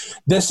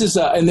 This is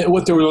and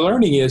what they're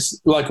learning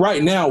is, like,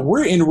 right now,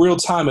 we're in real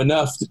time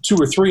enough, 2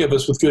 or 3 of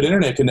us with good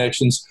internet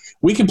connections,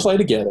 we can play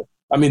together.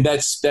 I mean,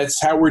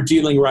 that's how we're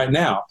dealing right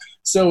now.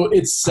 So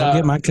it's I'll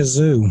get my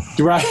kazoo.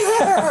 Right.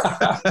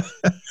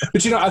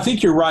 But I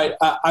think you're right.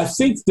 I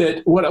think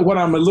that what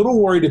I'm a little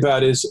worried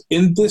about is,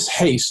 in this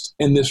haste,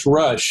 in this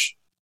rush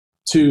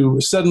to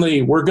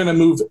suddenly we're going to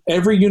move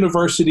every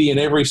university and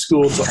every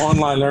school to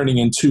online learning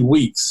in 2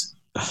 weeks.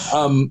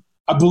 I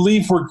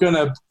believe we're going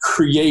to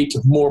create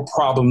more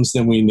problems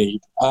than we need.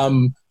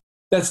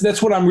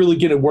 That's what I'm really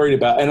getting worried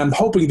about. And I'm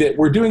hoping that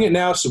we're doing it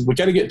now. So we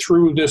got to get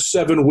through this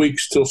 7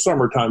 weeks till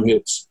summertime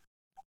hits.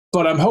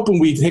 But I'm hoping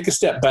we take a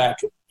step back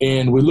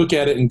and we look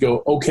at it and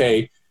go,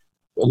 okay,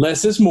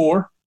 less is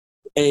more.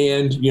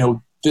 And,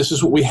 this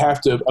is what we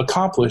have to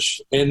accomplish.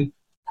 And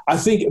I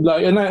think,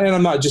 and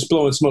I'm not just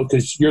blowing smoke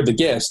because you're the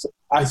guest.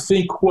 I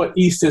think what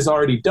East has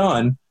already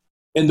done,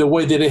 and the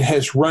way that it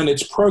has run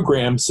its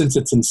program since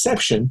its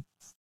inception,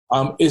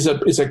 is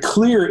a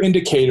clear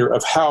indicator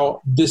of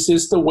how this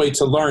is the way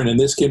to learn. And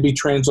this can be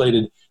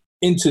translated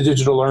into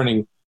digital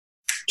learning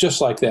just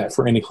like that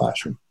for any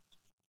classroom.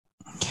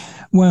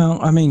 Well,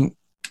 I mean,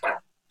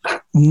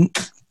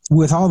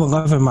 with all the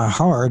love in my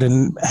heart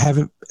and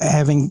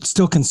having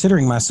still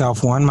considering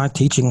myself one, my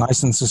teaching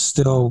license is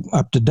still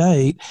up to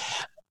date.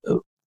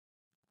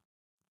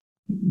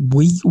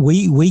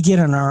 We get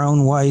in our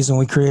own ways and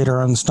we create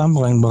our own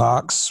stumbling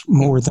blocks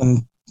more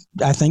than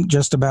I think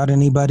just about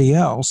anybody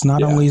else.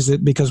 Not only is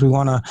it because we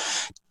want to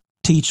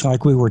teach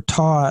like we were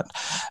taught,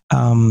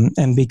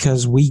 and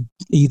because we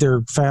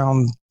either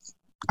found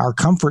our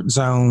comfort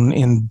zone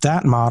in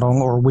that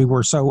model, or we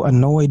were so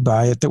annoyed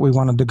by it that we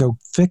wanted to go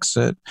fix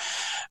it.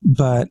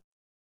 But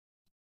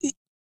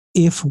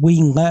if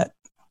we let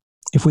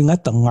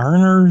the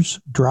learners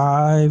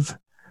drive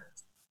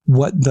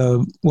what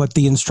the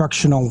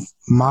instructional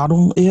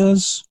model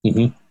is,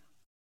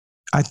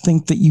 I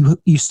think that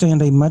you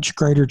stand a much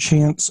greater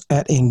chance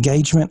at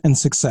engagement and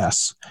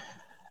success.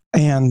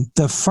 And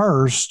the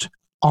first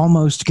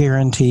almost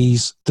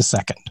guarantees the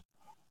second.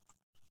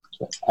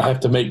 I have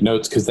to make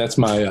notes because that's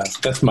my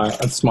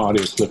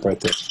audio clip right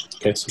there.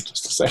 Okay, so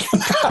just a second.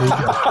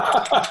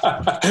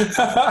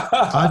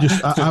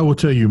 I will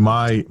tell you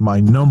my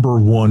number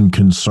one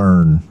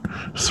concern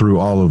through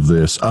all of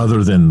this,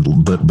 other than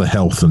the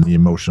health and the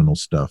emotional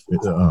stuff,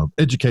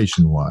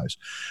 education wise,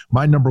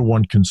 my number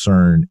one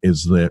concern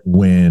is that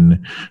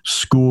when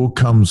school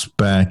comes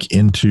back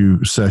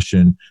into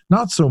session,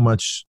 not so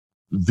much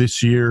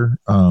this year,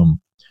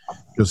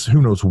 because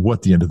who knows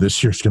what the end of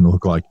this year is going to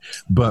look like.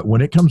 But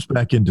when it comes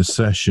back into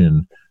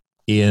session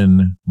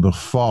in the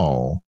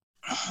fall,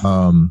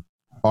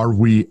 are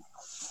we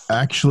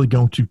actually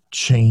going to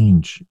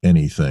change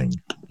anything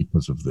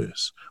because of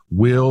this?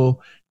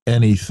 Will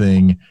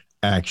anything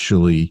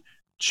actually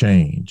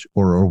change?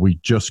 Or are we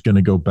just going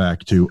to go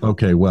back to,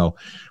 okay, well,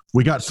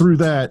 we got through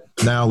that.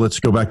 Now let's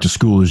go back to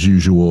school as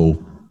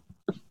usual.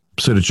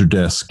 Sit at your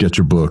desk, get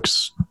your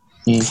books.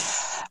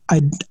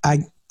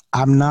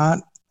 I'm not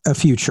a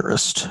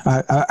futurist.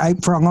 I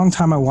for a long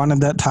time I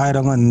wanted that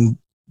title, and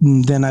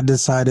then I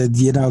decided,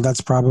 that's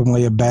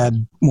probably a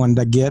bad one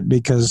to get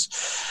because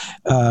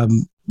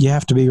you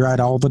have to be right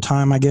all the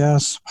time, I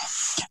guess.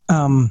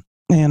 And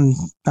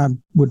I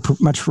would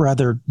much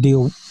rather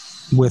deal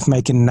with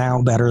making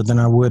now better than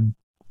I would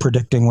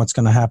predicting what's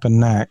going to happen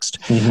next.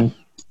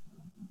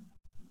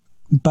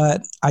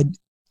 But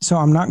so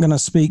I'm not going to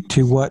speak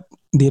to what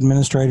the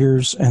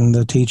administrators and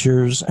the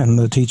teachers and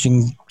the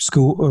teaching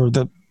school or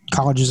the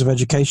colleges of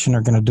education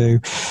are going to do.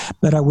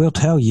 But I will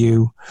tell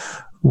you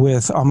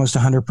with almost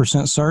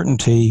 100%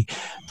 certainty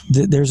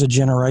that there's a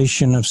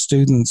generation of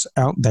students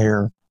out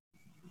there.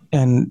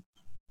 And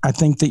I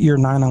think that your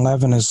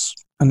 9/11 is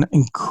an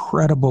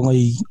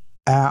incredibly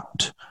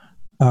apt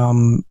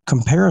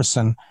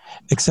comparison,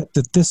 except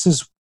that this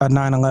is a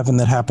 9/11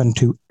 that happened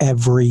to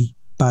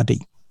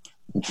everybody.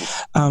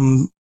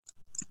 When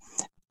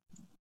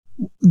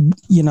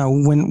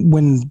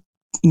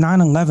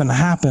 9/11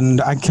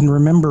 happened, I can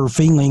remember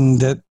feeling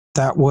that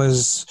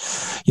was,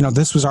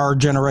 this was our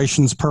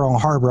generation's Pearl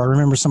Harbor. I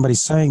remember somebody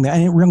saying that,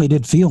 and it really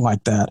did feel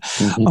like that.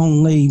 Mm-hmm.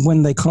 Only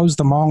when they closed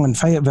the mall in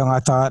Fayetteville, I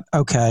thought,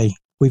 okay,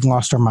 we've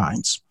lost our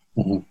minds.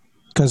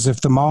 Because if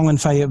the mall in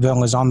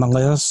Fayetteville is on the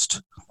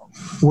list,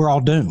 we're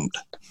all doomed.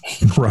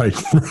 Right.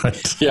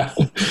 Yeah.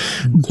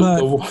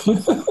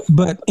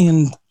 But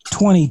in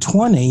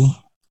 2020,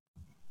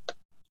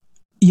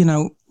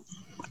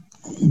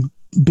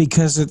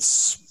 because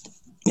it's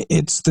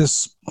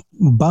this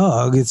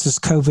bug, it's this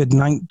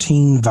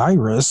COVID-19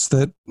 virus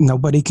that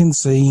nobody can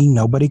see,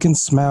 nobody can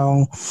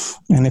smell,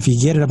 and if you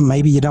get it,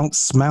 maybe you don't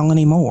smell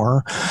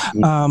anymore.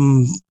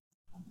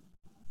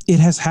 It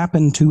has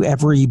happened to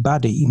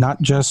everybody,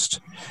 not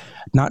just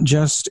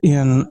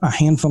in a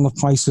handful of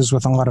places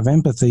with a lot of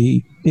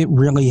empathy. It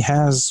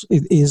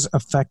is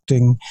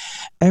affecting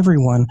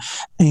everyone.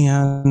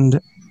 And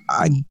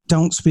I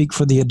don't speak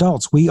for the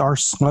adults. We are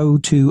slow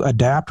to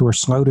adapt. We're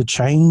slow to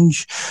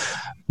change.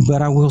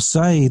 But I will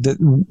say that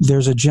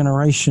there's a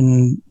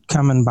generation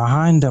coming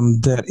behind them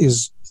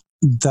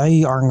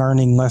they are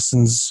learning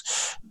lessons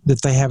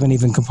that they haven't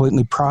even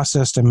completely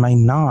processed and may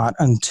not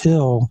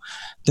until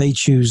they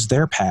choose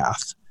their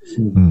path.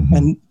 Mm-hmm.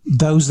 And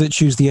those that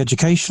choose the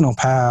educational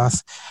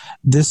path,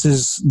 this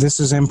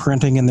is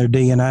imprinting in their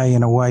DNA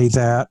in a way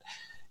that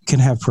can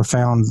have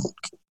profound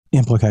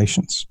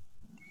implications.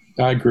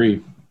 I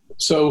agree.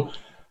 So,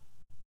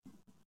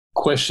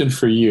 question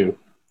for you.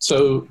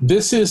 So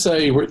this is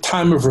a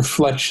time of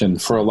reflection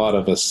for a lot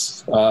of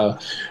us.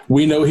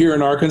 We know here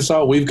in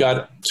Arkansas, we've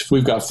got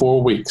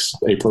 4 weeks.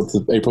 April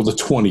the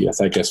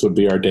 20th, I guess, would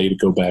be our day to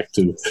go back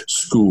to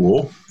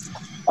school.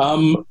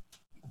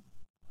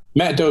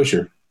 Matt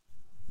Dozier,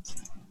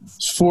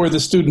 for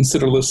the students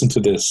that are listening to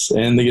this,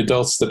 and the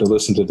adults that are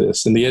listening to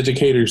this, and the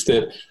educators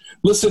that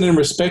listen and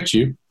respect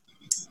you.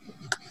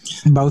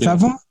 Both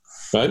of them?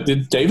 But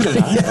David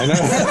and I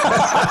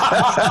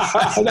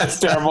know. That's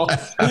terrible.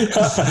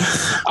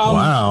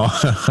 Wow.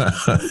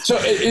 So,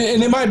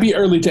 and it might be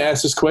early to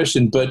ask this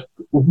question, but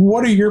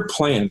what are your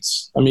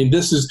plans? I mean,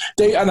 this is,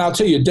 and I'll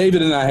tell you,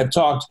 David and I have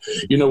talked,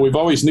 we've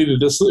always needed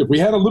this. If we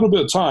had a little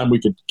bit of time, we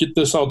could get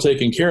this all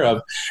taken care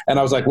of. And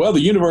I was like, well, the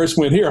universe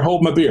went, here,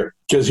 hold my beer.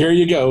 Because here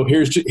you go.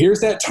 Here's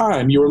that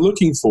time you were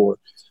looking for,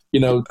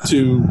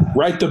 to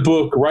write the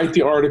book, write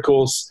the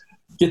articles,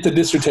 get the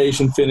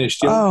dissertation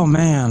finished. Oh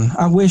man,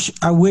 I wish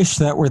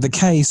that were the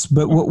case.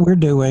 But what we're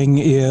doing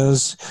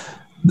is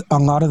a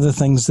lot of the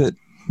things that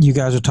you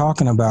guys are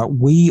talking about.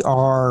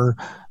 We're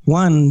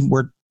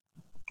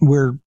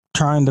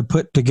trying to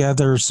put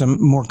together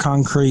some more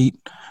concrete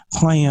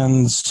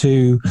plans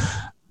to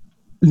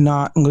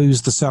not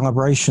lose the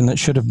celebration that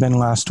should have been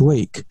last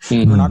week.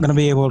 Mm-hmm. We're not going to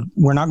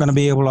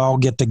be able to all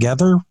get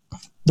together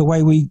the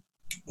way we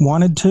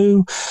wanted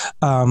to,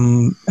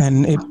 and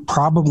it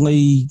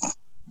probably.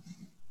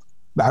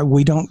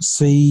 We don't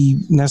see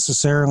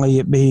necessarily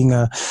it being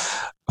a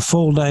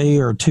full day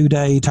or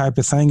 2-day type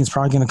of thing. It's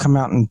probably going to come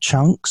out in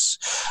chunks,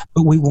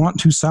 but we want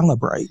to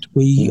celebrate.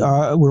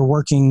 We're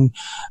working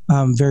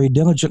very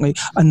diligently.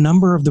 A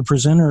number of the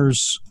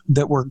presenters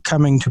that were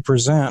coming to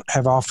present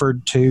have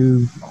offered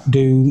to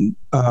do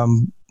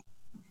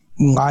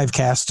live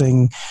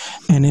casting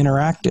and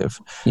interactive.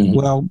 Mm-hmm.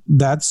 Well,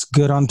 that's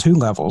good on 2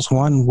 levels.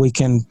 One, we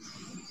can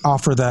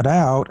offer that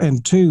out,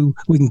 and 2,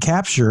 we can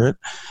capture it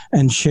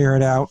and share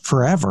it out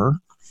forever,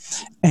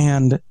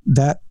 and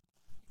that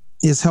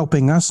is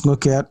helping us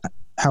look at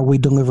how we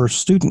deliver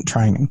student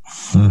training.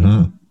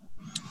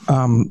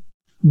 Mm-hmm.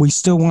 We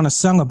still want to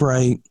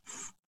celebrate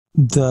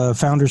the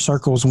Founder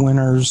Circles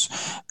winners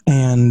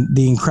and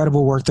the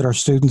incredible work that our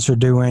students are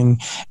doing,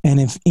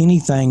 and if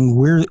anything,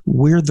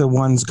 we're the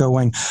ones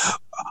going,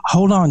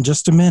 hold on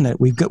just a minute.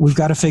 We've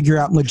got to figure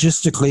out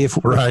logistically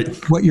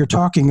what you're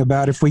talking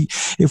about. If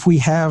we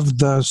have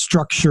the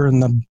structure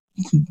and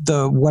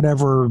the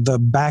whatever, the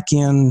back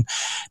end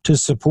to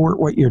support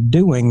what you're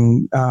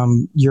doing,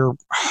 your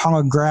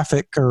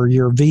holographic or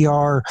your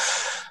VR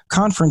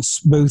conference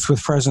booth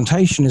with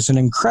presentation is an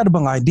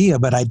incredible idea,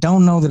 but I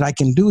don't know that I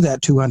can do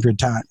that 200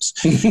 times.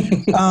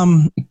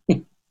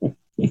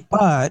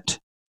 But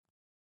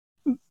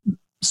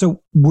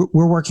so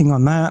we're working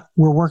on that.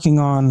 We're working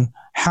on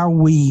how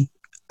we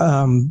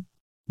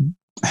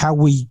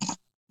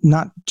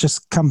not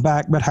just come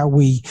back, but how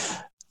we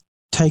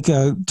take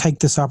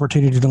this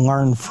opportunity to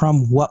learn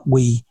from what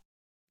we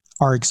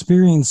are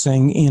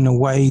experiencing in a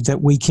way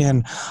that we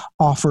can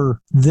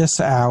offer this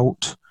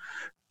out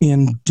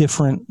in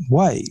different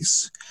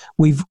ways.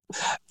 We've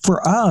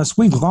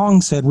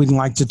long said we'd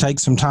like to take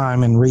some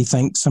time and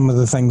rethink some of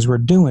the things we're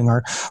doing.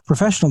 Our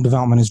professional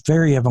development is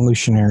very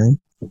evolutionary,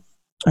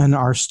 and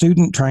our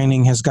student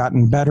training has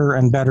gotten better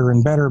and better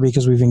and better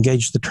because we've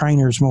engaged the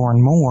trainers more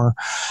and more.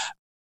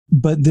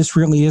 But this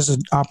really is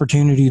an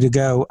opportunity to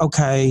go,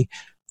 okay,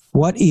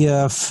 what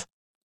if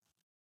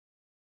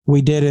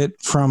we did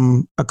it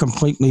from a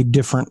completely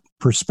different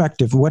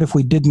perspective. What if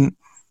we didn't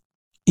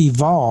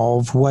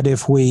evolve? What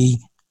if we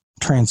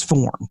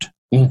transformed?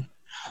 Mm.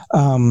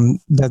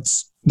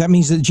 That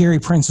means that Jerry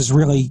Prince is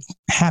really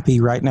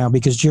happy right now,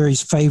 because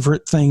Jerry's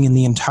favorite thing in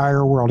the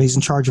entire world, he's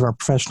in charge of our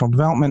professional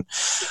development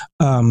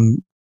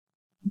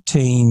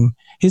team.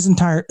 His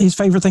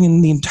favorite thing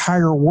in the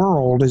entire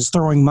world is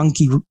throwing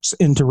monkeys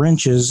into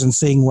wrenches and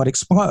seeing what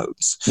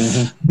explodes,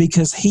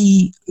 because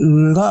he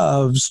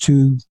loves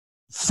to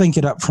think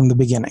it up from the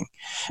beginning.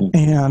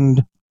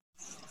 And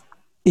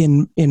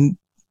in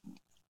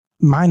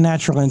my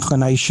natural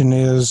inclination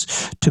is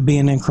to be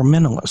an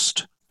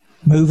incrementalist,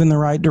 move in the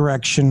right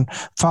direction,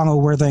 follow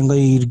where they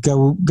lead,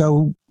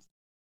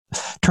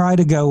 try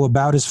to go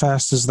about as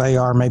fast as they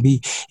are.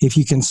 Maybe if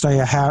you can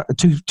stay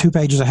two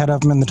pages ahead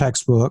of them in the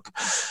textbook,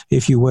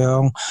 if you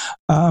will.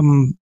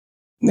 And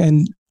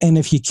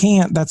if you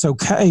can't, that's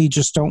okay.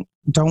 Just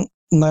don't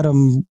let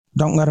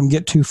them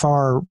get too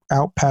far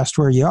out past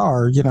where you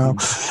are, you know.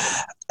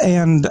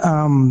 And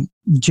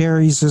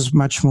Jerry's is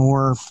much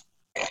more,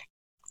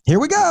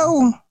 here we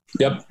go.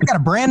 Yep. I got a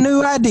brand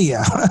new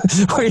idea.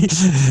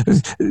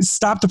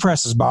 Stop the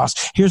presses,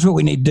 boss. Here's what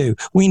we need to do.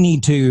 We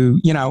need to,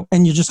 you know,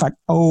 and you're just like,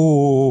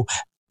 oh,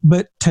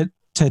 but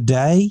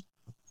today,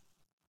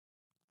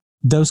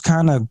 those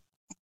kind of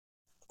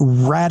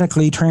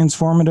radically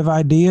transformative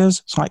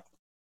ideas, it's like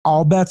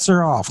all bets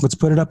are off. Let's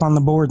put it up on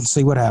the board and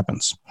see what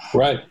happens.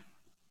 Right.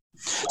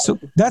 So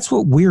that's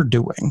what we're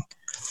doing.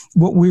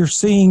 What we're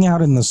seeing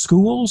out in the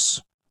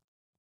schools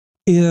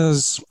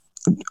is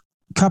a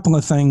couple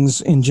of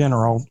things in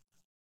general.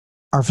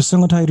 Our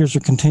facilitators are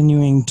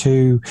continuing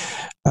to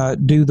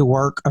do the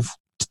work of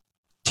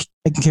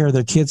taking care of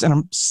their kids, and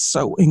I'm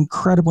so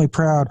incredibly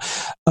proud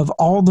of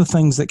all the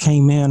things that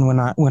came in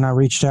when I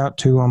reached out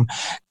to them.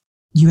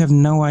 You have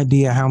no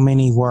idea how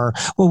many were,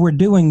 well, we're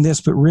doing this,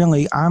 but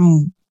really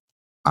I'm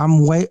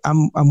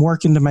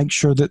working to make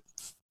sure that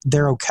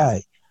they're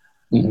okay.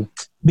 Mm-hmm.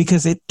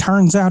 Because it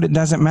turns out it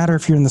doesn't matter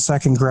if you're in the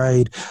second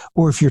grade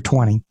or if you're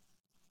 20.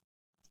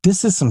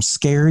 This is some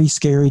scary,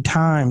 scary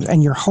times,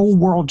 and your whole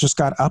world just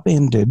got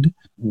upended.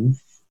 Mm-hmm.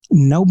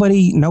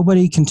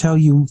 Nobody can tell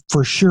you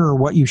for sure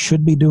what you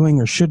should be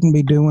doing or shouldn't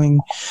be doing,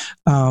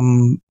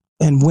 and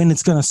when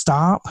it's going to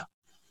stop.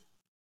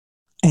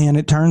 And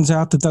it turns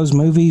out that those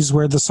movies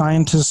where the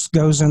scientist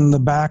goes in the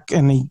back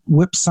and he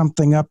whips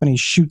something up and he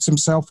shoots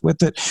himself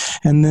with it,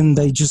 and then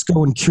they just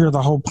go and cure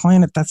the whole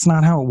planet, that's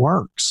not how it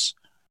works.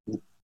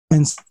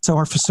 And so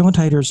our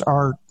facilitators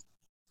are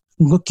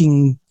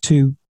looking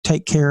to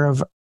take care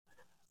of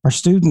our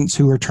students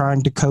who are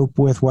trying to cope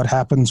with what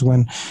happens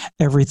when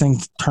everything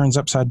turns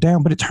upside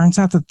down. But it turns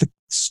out that the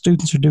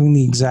students are doing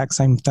the exact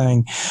same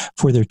thing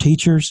for their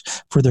teachers,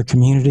 for their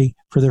community,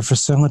 for their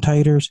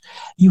facilitators.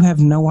 You have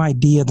no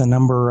idea the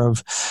number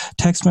of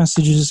text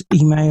messages,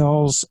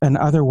 emails, and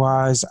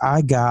otherwise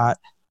I got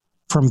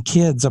from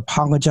kids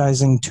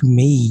apologizing to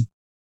me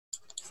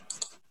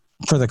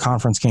for the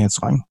conference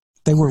canceling.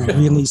 They were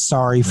really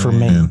sorry for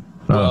me.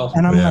 Well,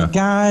 and I'm like,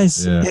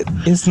 guys,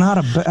 it's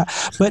not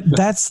but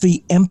that's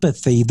the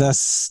empathy, the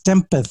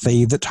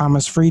sympathy that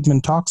Thomas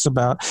Friedman talks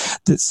about,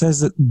 that says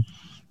that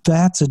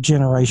that's a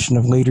generation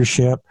of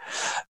leadership.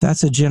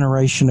 That's a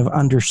generation of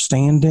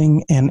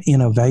understanding and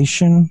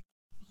innovation.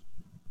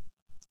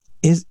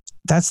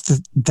 That's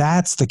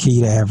the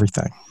key to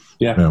everything.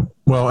 Yeah.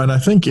 Well, and I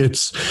think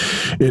it's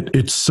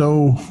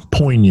so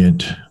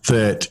poignant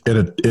that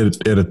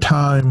at a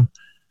time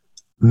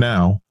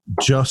now,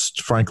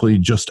 just frankly,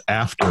 just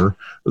after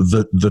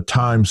the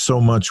time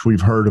so much we've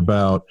heard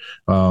about,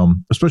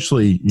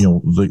 especially, you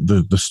know,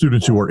 the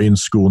students who are in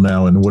school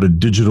now and what a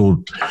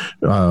digital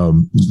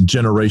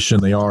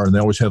generation they are, and they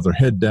always have their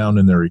head down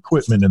in their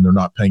equipment and they're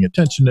not paying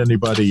attention to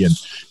anybody, and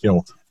you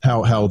know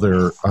how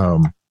they're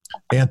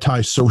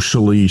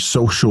anti-socially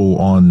social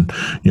on,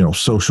 you know,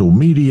 social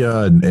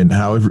media, and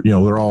how, you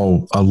know, they're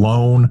all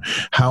alone,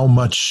 how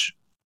much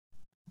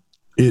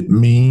it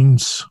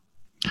means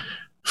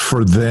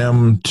for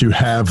them to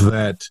have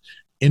that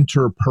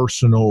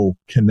interpersonal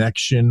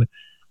connection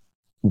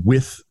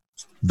with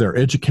their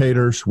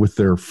educators, with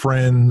their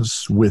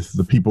friends, with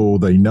the people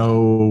they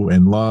know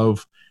and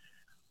love,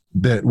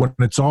 that when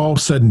it's all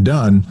said and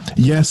done,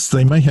 yes,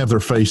 they may have their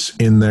face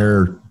in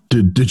their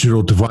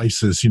digital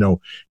devices, you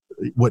know,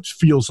 what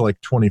feels like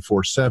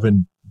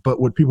 24/7, but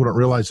what people don't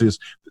realize is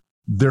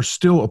they're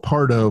still a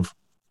part of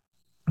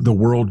the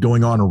world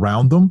going on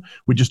around them.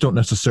 We just don't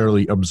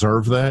necessarily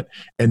observe that.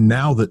 And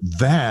now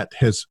that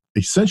has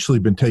essentially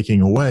been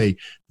taken away,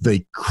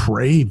 they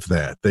crave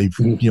that. They've,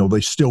 you know, they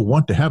still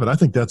want to have it. I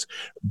think that's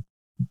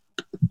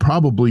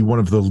probably one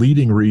of the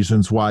leading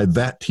reasons why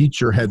that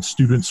teacher had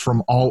students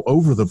from all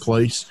over the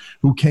place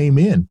who came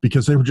in,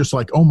 because they were just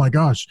like, oh my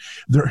gosh,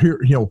 they're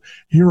here, you know,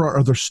 here are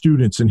other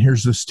students, and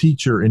here's this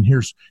teacher, and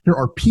here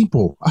are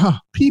people.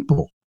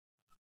 People.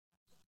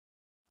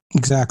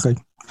 Exactly.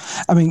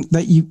 I mean,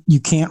 that you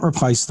can't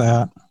replace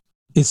that.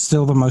 It's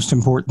still the most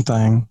important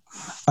thing.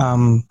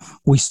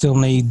 We still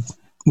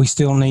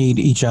need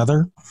each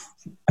other,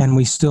 and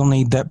we still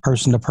need that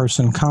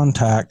person-to-person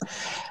contact.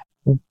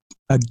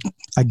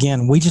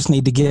 Again, we just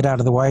need to get out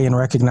of the way and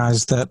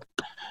recognize that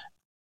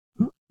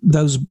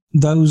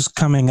those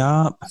coming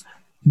up,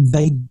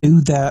 they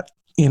do that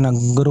in a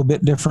little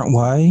bit different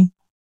way,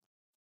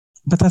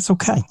 but that's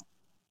okay. Right.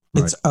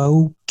 It's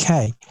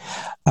okay.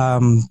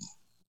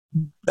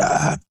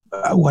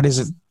 What is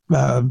it?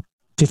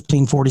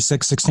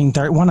 1546,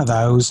 1630, one of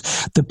those.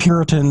 The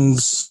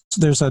Puritans,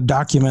 there's a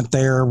document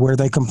there where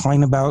they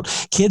complain about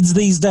kids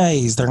these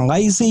days. They're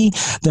lazy.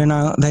 They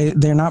don't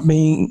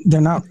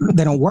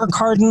work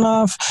hard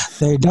enough.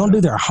 They don't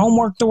do their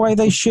homework the way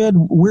they should.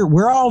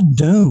 We're all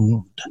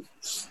doomed.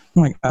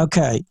 I'm like,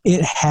 okay,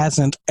 it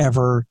hasn't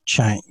ever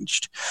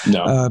changed.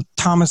 No.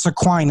 Thomas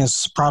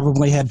Aquinas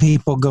probably had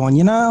people going,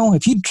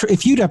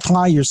 if you'd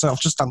apply yourself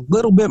just a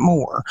little bit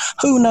more,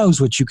 who knows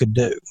what you could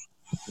do.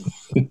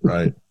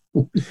 Right.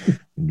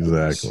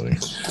 Exactly.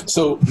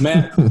 So,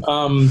 Matt,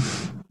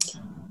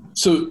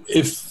 so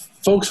if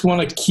folks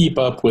want to keep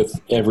up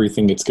with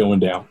everything that's going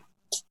down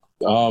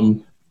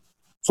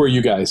for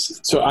you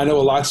guys, so I know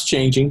a lot's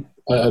changing.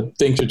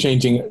 Things are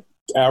changing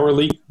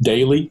hourly,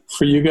 daily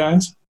for you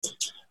guys.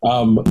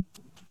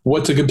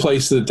 What's a good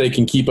place that they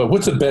can keep up?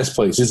 What's the best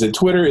place? Is it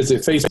Twitter? Is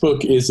it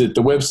Facebook? Is it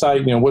the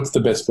website? What's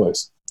the best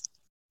place?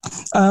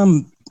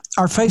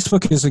 Our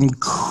Facebook is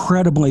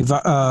incredibly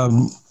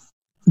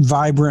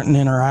vibrant and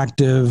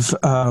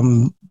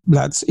interactive.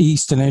 That's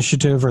East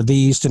Initiative or the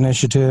East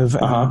Initiative.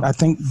 I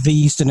think the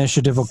East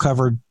Initiative will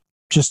cover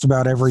just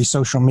about every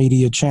social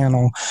media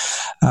channel.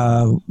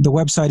 The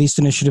website,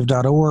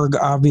 eastinitiative.org,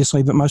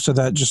 obviously, but most of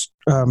that just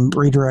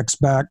redirects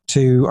back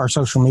to our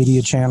social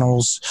media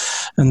channels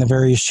and the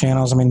various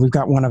channels. I mean, we've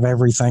got one of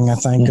everything, I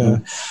think,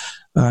 an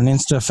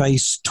Insta,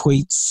 Face,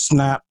 Tweet,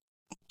 Snap,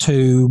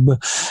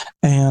 Tube,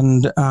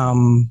 and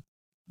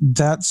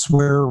that's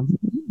where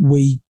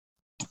we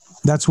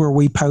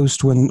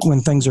post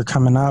when things are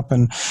coming up,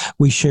 and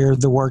we share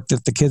the work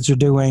that the kids are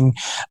doing.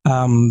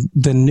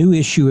 The new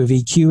issue of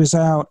EQ is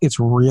out. It's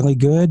really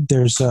good.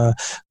 There's a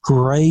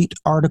great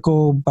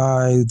article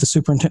by the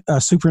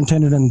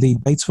superintendent in the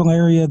Batesville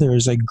area.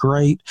 There's a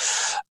great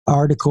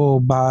article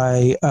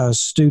by a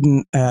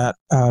student at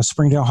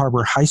Springdale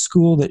Harbor High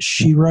School that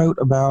she wrote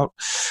about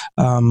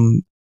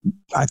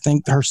I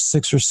think her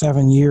 6 or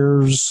 7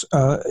 years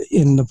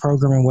in the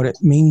program and what it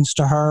means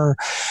to her.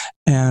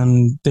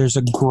 And there's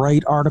a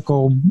great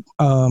article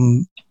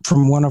from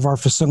one of our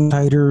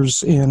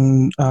facilitators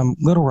in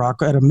Little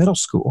Rock at a middle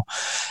school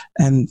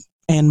and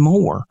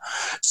more.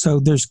 So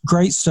there's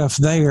great stuff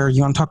there.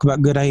 You want to talk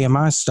about good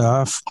AMI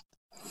stuff.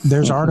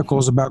 There's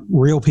articles about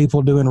real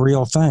people doing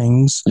real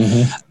things.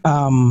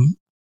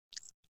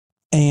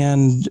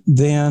 And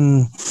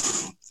then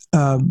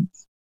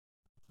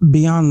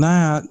beyond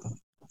that,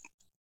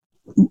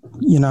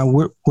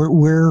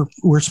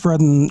 we're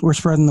spreading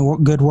the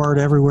good word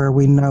everywhere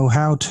we know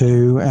how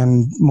to,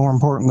 and more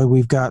importantly,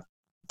 we've got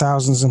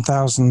thousands and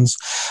thousands.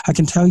 I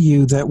can tell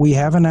you that we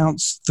have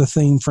announced the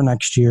theme for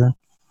next year,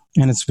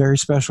 and it's very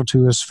special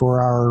to us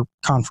for our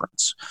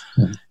conference.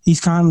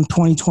 EastCon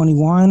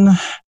 2021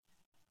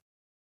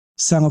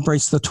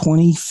 celebrates the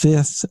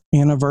 25th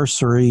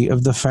anniversary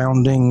of the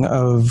founding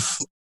of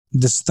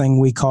this thing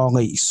we call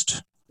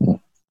East.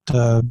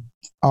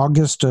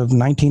 August of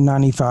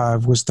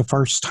 1995 was the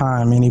first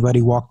time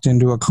anybody walked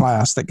into a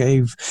class that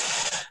gave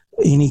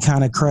any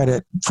kind of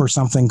credit for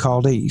something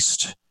called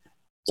East.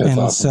 That's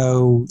awesome.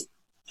 So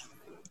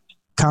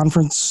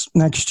conference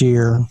next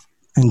year,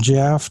 and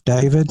Jeff,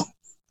 David,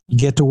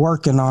 get to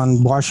working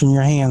on washing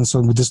your hands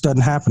so this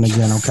doesn't happen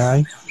again,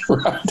 okay?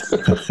 Right.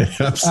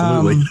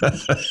 Absolutely.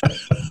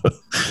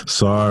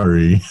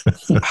 Sorry.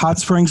 Hot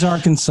Springs,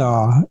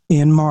 Arkansas,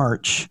 in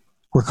March.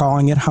 We're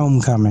calling it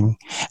Homecoming,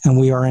 and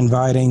we are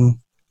inviting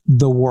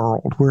the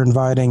world. We're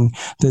inviting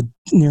the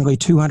nearly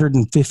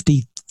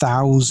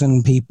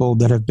 250,000 people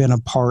that have been a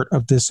part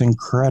of this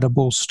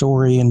incredible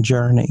story and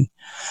journey.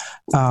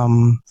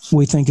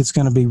 We think it's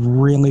going to be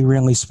really,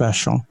 really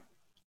special.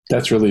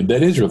 That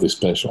is really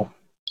special.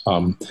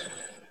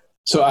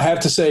 So I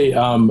have to say,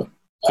 I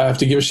have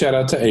to give a shout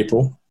out to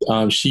April.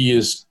 She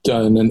has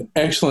done an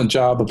excellent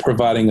job of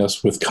providing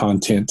us with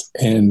content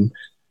and,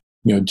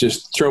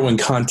 just throwing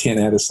content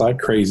at us like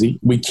crazy.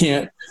 We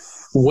can't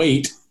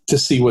wait to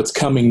see what's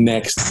coming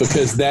next,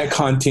 because that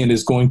content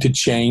is going to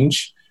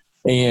change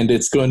and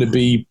it's going to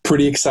be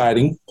pretty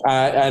exciting.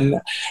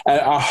 And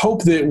I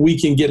hope that we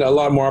can get a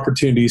lot more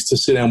opportunities to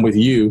sit down with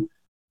you,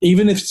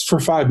 even if it's for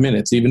 5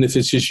 minutes, even if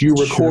it's just you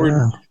record.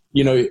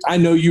 Sure. I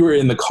know you are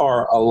in the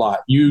car a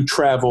lot. You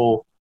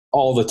travel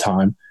all the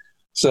time.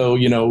 So,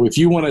 if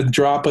you want to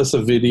drop us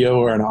a video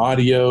or an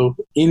audio,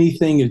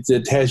 anything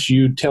that has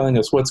you telling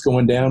us what's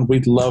going down,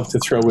 we'd love to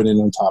throw it in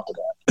on top of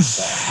that.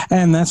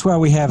 And that's why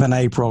we have an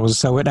April,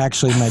 so it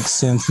actually makes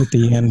sense at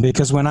the end,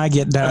 because when I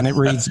get done, it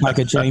reads like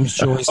a James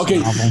Joyce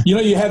novel.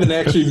 You haven't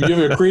actually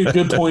given a pretty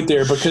good point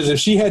there, because if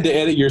she had to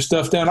edit your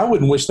stuff down, I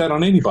wouldn't wish that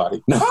on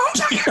anybody. No.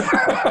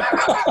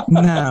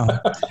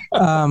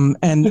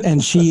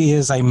 And she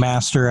is a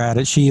master at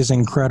it. She is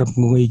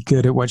incredibly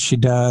good at what she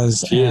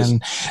does. She is.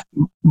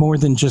 More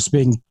than just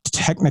being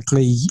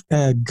technically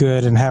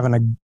good and having a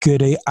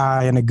good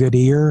eye and a good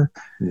ear,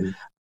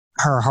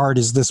 her heart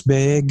is this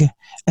big,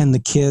 and the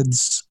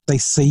kids, they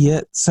see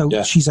it. So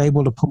she's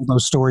able to pull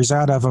those stories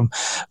out of them,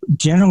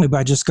 generally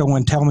by just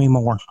going, tell me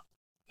more.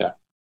 Yeah.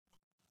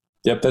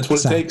 Yep, that's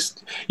what it takes.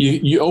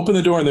 You open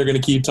the door and they're going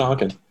to keep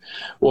talking.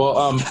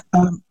 Well,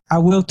 I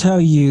will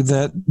tell you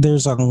that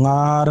there's a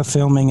lot of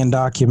filming and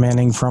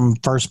documenting from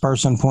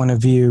first-person point of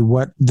view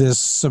what this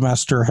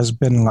semester has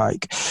been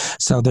like.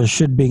 So there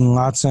should be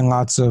lots and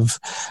lots of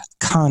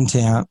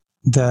content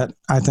that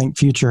I think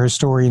future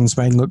historians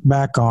may look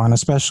back on,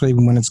 especially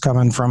when it's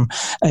coming from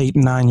 8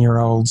 and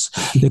 9-year-olds.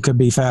 It could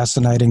be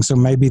fascinating. So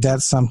maybe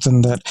that's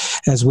something that,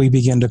 as we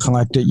begin to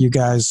collect it, you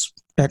guys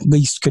at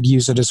least could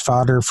use it as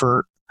fodder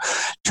for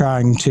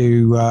trying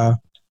to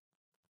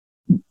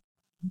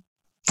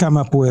come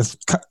up with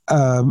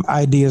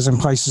ideas and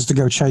places to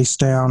go chase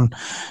down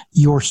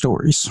your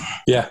stories.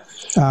 Yeah.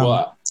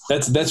 Well,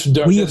 that's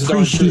we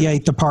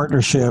appreciate the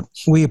partnership.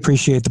 We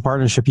appreciate the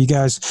partnership. You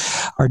guys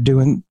are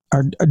do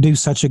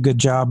such a good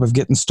job of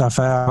getting stuff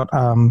out.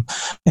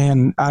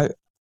 And I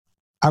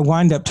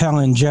wind up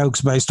telling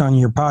jokes based on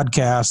your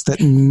podcast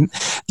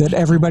that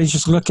everybody's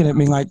just looking at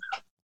me like,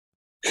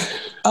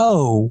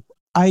 oh,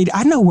 I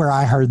know where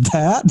I heard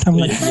that. And I'm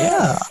like,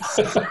 yeah.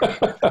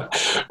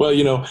 Well,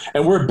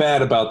 and we're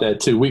bad about that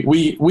too.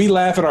 We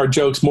laugh at our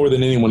jokes more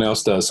than anyone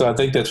else does. So I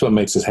think that's what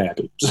makes us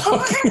happy.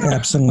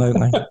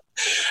 Absolutely.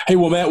 Hey,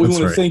 well, Matt, we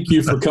want to thank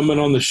you for coming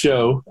on the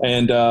show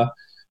and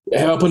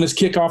helping us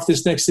kick off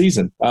this next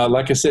season.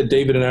 Like I said,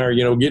 David and I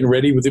are, getting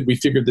ready with it. We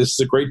figured this is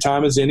a great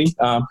time as any.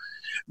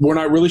 We're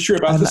not really sure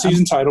about the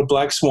season title,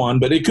 Black Swan,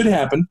 but it could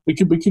happen. We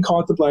could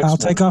call it the Black Swan. I'll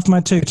take off my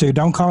tutu.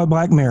 Don't call it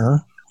Black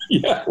Mirror.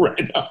 Yeah,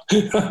 right now.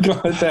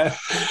 Go like that.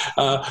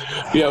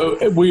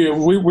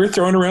 We're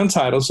throwing around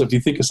titles, so if you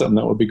think of something,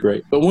 that would be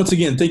great. But once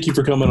again, thank you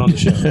for coming on the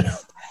show.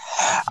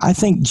 I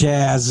think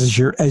jazz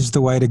is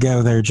the way to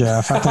go there,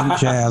 Jeff. I think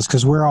jazz,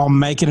 because we're all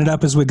making it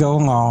up as we go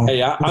along.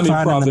 Hey, I'm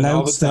improv the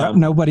notes that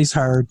nobody's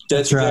heard.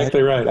 That's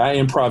exactly right. I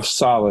improv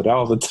solid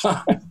all the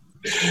time.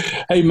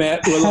 Hey,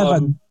 Matt. Well,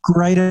 have a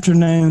great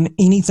afternoon.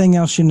 Anything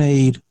else you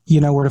need,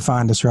 you know where to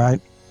find us, right?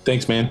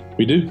 Thanks, man.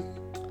 We do.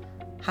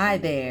 Hi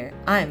there,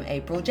 I'm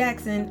April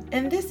Jackson,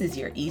 and this is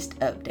your East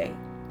Update.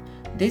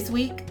 This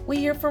week, we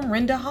hear from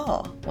Renda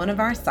Hall, one of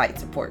our site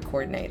support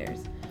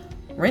coordinators.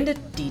 Renda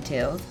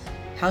details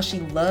how she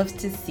loves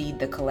to see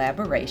the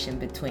collaboration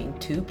between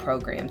two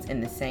programs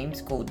in the same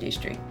school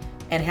district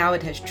and how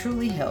it has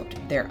truly helped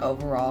their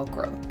overall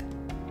growth.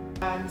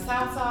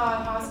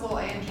 Southside High School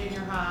and Junior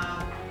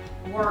High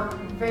work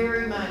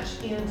very much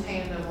in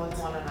tandem with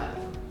one another.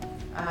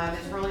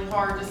 It's really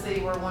hard to see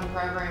where one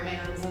program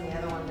ends and the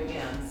other one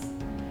begins.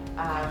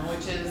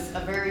 Which is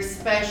a very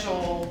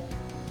special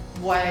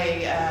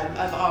way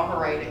of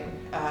operating,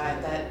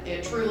 that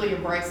it truly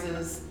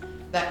embraces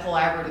that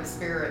collaborative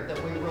spirit that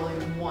we really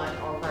want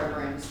our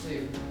programs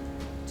to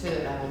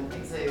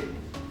exude.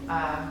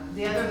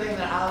 The other thing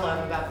that I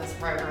love about this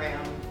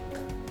program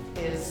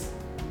is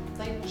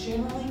they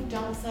generally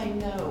don't say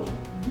no.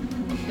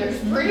 They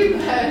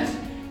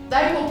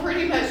will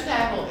pretty much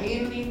tackle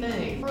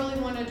anything. I really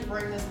wanted to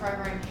bring this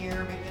program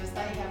here because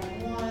they have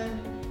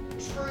one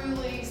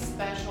truly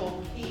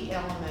special key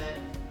element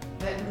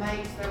that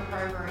makes their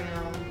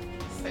program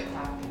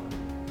spectacular,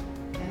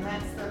 and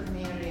that's their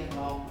community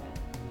involvement.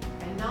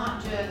 And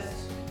not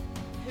just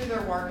who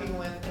they're working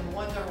with and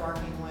what they're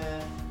working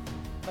with,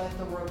 but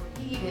the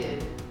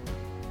repeated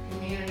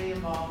community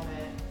involvement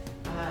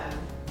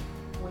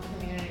with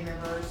community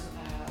members,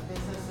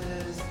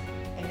 businesses,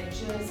 and it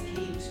just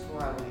keeps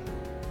growing.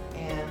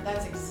 And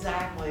that's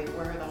exactly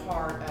where the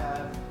heart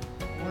of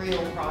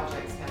real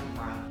projects come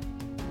from.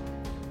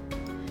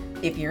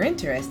 If you're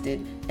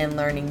interested in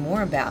learning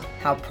more about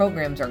how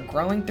programs are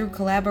growing through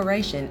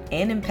collaboration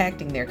and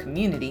impacting their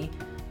community,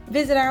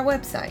 visit our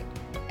website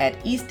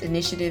at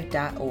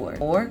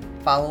eastinitiative.org or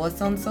follow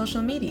us on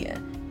social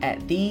media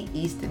at The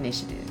East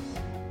Initiative.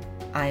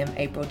 I am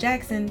April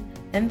Jackson,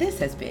 and this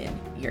has been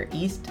your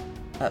East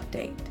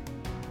Update.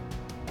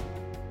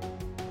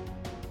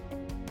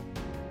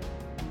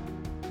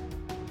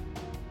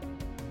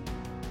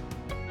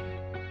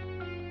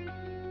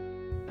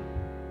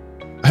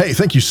 Hey,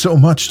 thank you so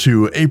much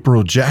to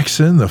April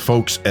Jackson, the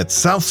folks at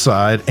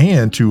Southside,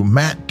 and to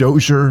Matt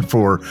Dozier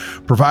for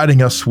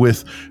providing us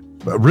with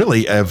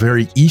really a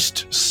very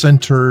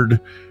East-centered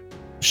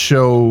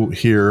show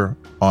here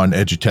on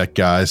EduTech,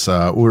 guys.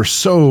 We're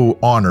so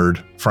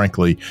honored,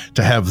 frankly,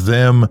 to have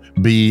them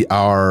be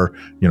our,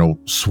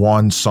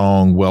 swan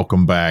song,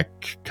 welcome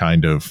back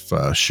kind of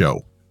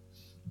show.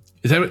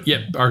 Is that what?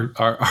 Yeah,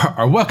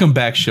 our welcome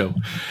back show.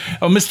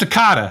 Oh, Mr.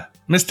 Cotta,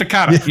 Mr.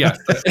 Carter, yeah.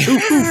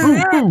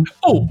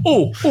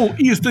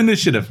 East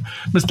Initiative,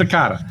 Mr.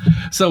 Carter.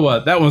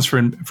 So that one's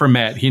for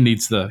Matt. He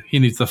needs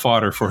the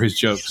fodder for his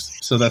jokes.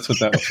 So that's what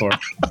that was for.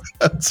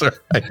 That's right.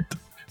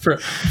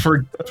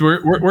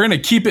 We're going to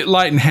keep it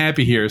light and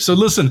happy here. So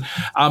listen,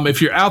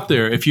 if you're out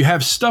there, if you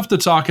have stuff to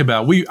talk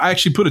about, I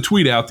actually put a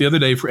tweet out the other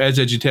day for As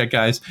EduTech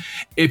guys.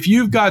 If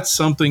you've got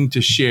something to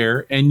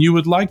share and you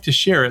would like to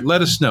share it,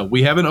 let us know.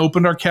 We haven't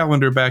opened our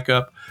calendar back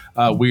up.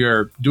 We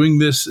are doing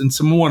this in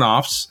some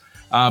one-offs.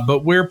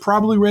 But we're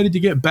probably ready to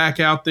get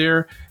back out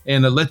there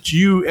and let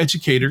you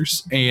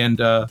educators and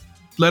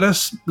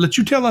let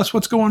you tell us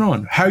what's going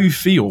on, how you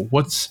feel,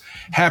 what's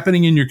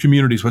happening in your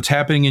communities, what's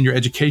happening in your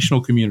educational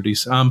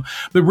communities.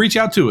 But reach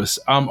out to us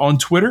on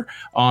Twitter,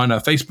 on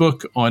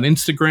Facebook, on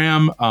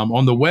Instagram,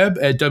 on the web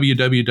at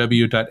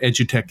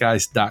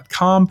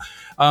www.edutechguys.com.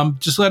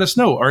 Just let us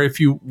know. Or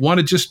if you want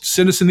to just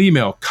send us an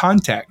email,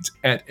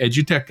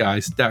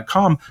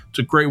 contact@edutechguys.com. It's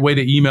a great way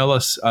to email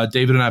us.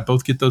 David and I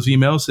both get those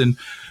emails, and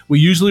we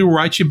usually will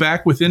write you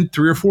back within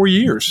 3 or 4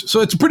 years.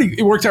 So it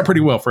works out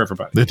pretty well for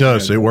everybody. It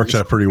does. It works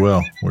out pretty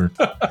well.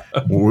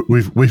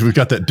 We've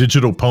got that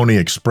Digital Pony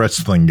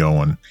Express thing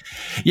going.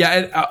 Yeah.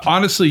 And,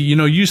 honestly,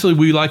 usually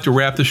we like to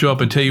wrap the show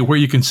up and tell you where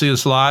you can see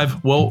us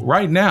live. Well,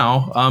 right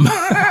now,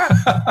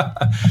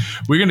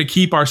 we're going to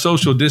keep our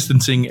social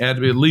distancing at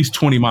least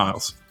 20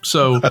 miles.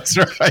 So that's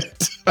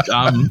right.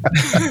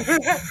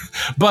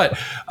 But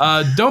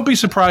don't be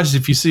surprised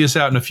if you see us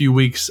out in a few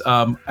weeks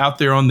out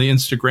there on the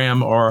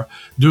Instagram or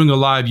doing a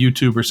live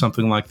YouTube or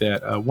something like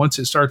that. Once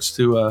it starts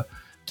to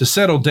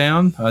settle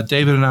down,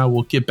 David and I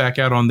will get back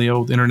out on the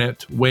old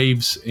internet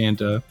waves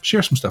and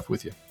share some stuff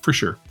with you for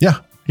sure. Yeah.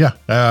 Yeah,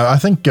 I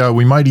think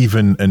we might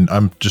even, and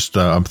I'm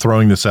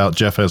throwing this out.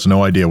 Jeff has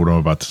no idea what I'm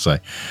about to say,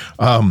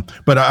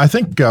 but I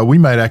think we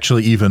might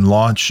actually even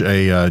launch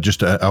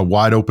a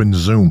wide open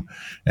Zoom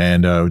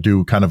and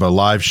do kind of a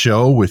live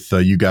show with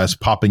you guys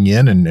popping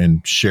in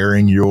and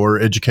sharing your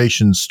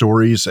education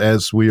stories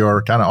as we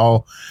are kind of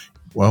all,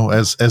 well,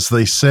 as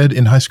they said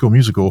in High School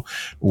Musical,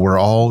 we're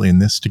all in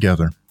this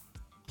together.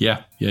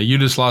 Yeah, you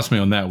just lost me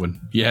on that one.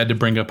 You had to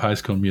bring up High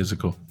School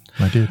Musical.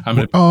 I did. I'm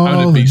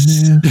gonna be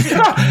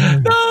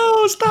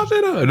no, stop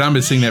it! And I'm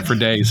gonna sing that for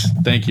days.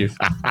 Thank you.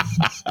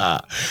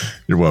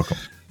 You're welcome.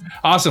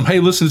 Awesome. Hey,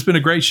 listen, it's been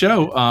a great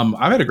show.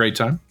 I've had a great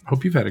time.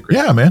 Hope you've had a great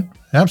time. Yeah, man.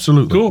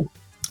 Absolutely. Cool.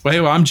 Well, hey,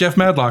 I'm Jeff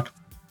Madlock.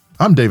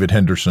 I'm David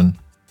Henderson.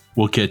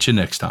 We'll catch you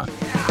next time.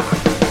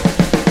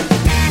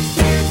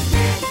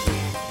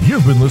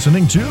 You've been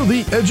listening to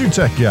the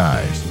EduTech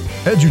Guys.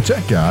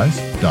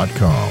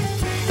 EduTechGuys.com.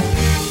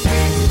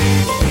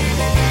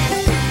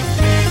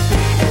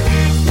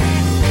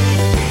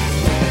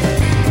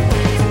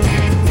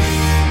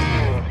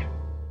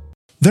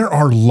 There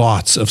are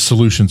lots of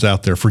solutions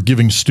out there for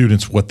giving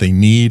students what they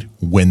need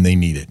when they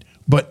need it.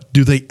 But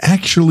do they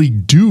actually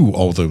do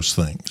all those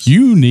things?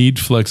 You need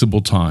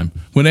flexible time.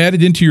 When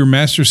added into your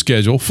master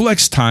schedule,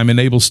 Flex Time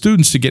enables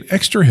students to get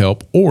extra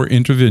help or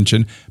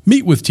intervention,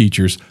 meet with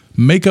teachers,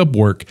 make up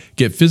work,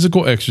 get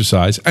physical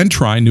exercise, and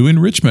try new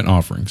enrichment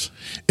offerings.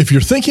 If you're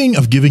thinking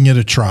of giving it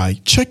a try,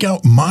 check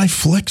out My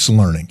Flex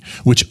Learning,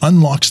 which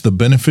unlocks the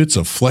benefits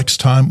of flex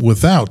time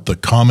without the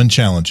common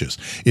challenges.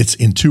 Its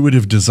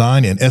intuitive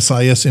design and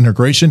SIS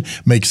integration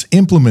makes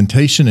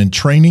implementation and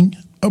training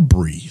a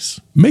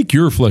breeze. Make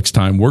your flex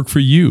time work for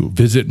you.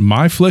 Visit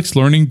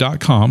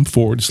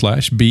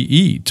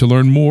myflexlearning.com/BE to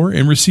learn more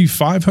and receive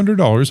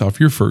 $500 off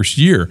your first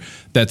year.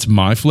 That's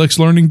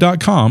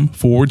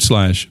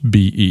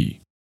myflexlearning.com/BE.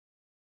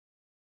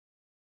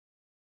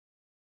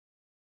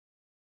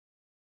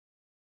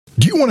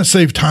 Do you want to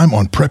save time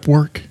on prep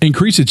work?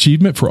 Increase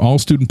achievement for all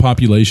student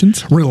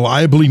populations?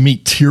 Reliably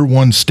meet Tier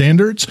 1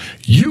 standards?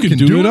 You can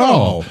do it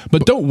all,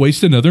 but don't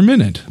waste another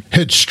minute.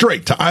 Head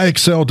straight to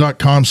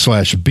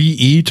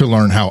IXL.com/BE to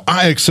learn how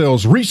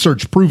IXL's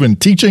research-proven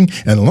teaching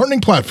and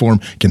learning platform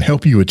can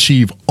help you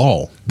achieve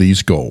all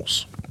these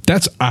goals.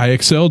 That's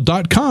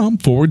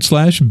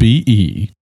IXL.com/BE.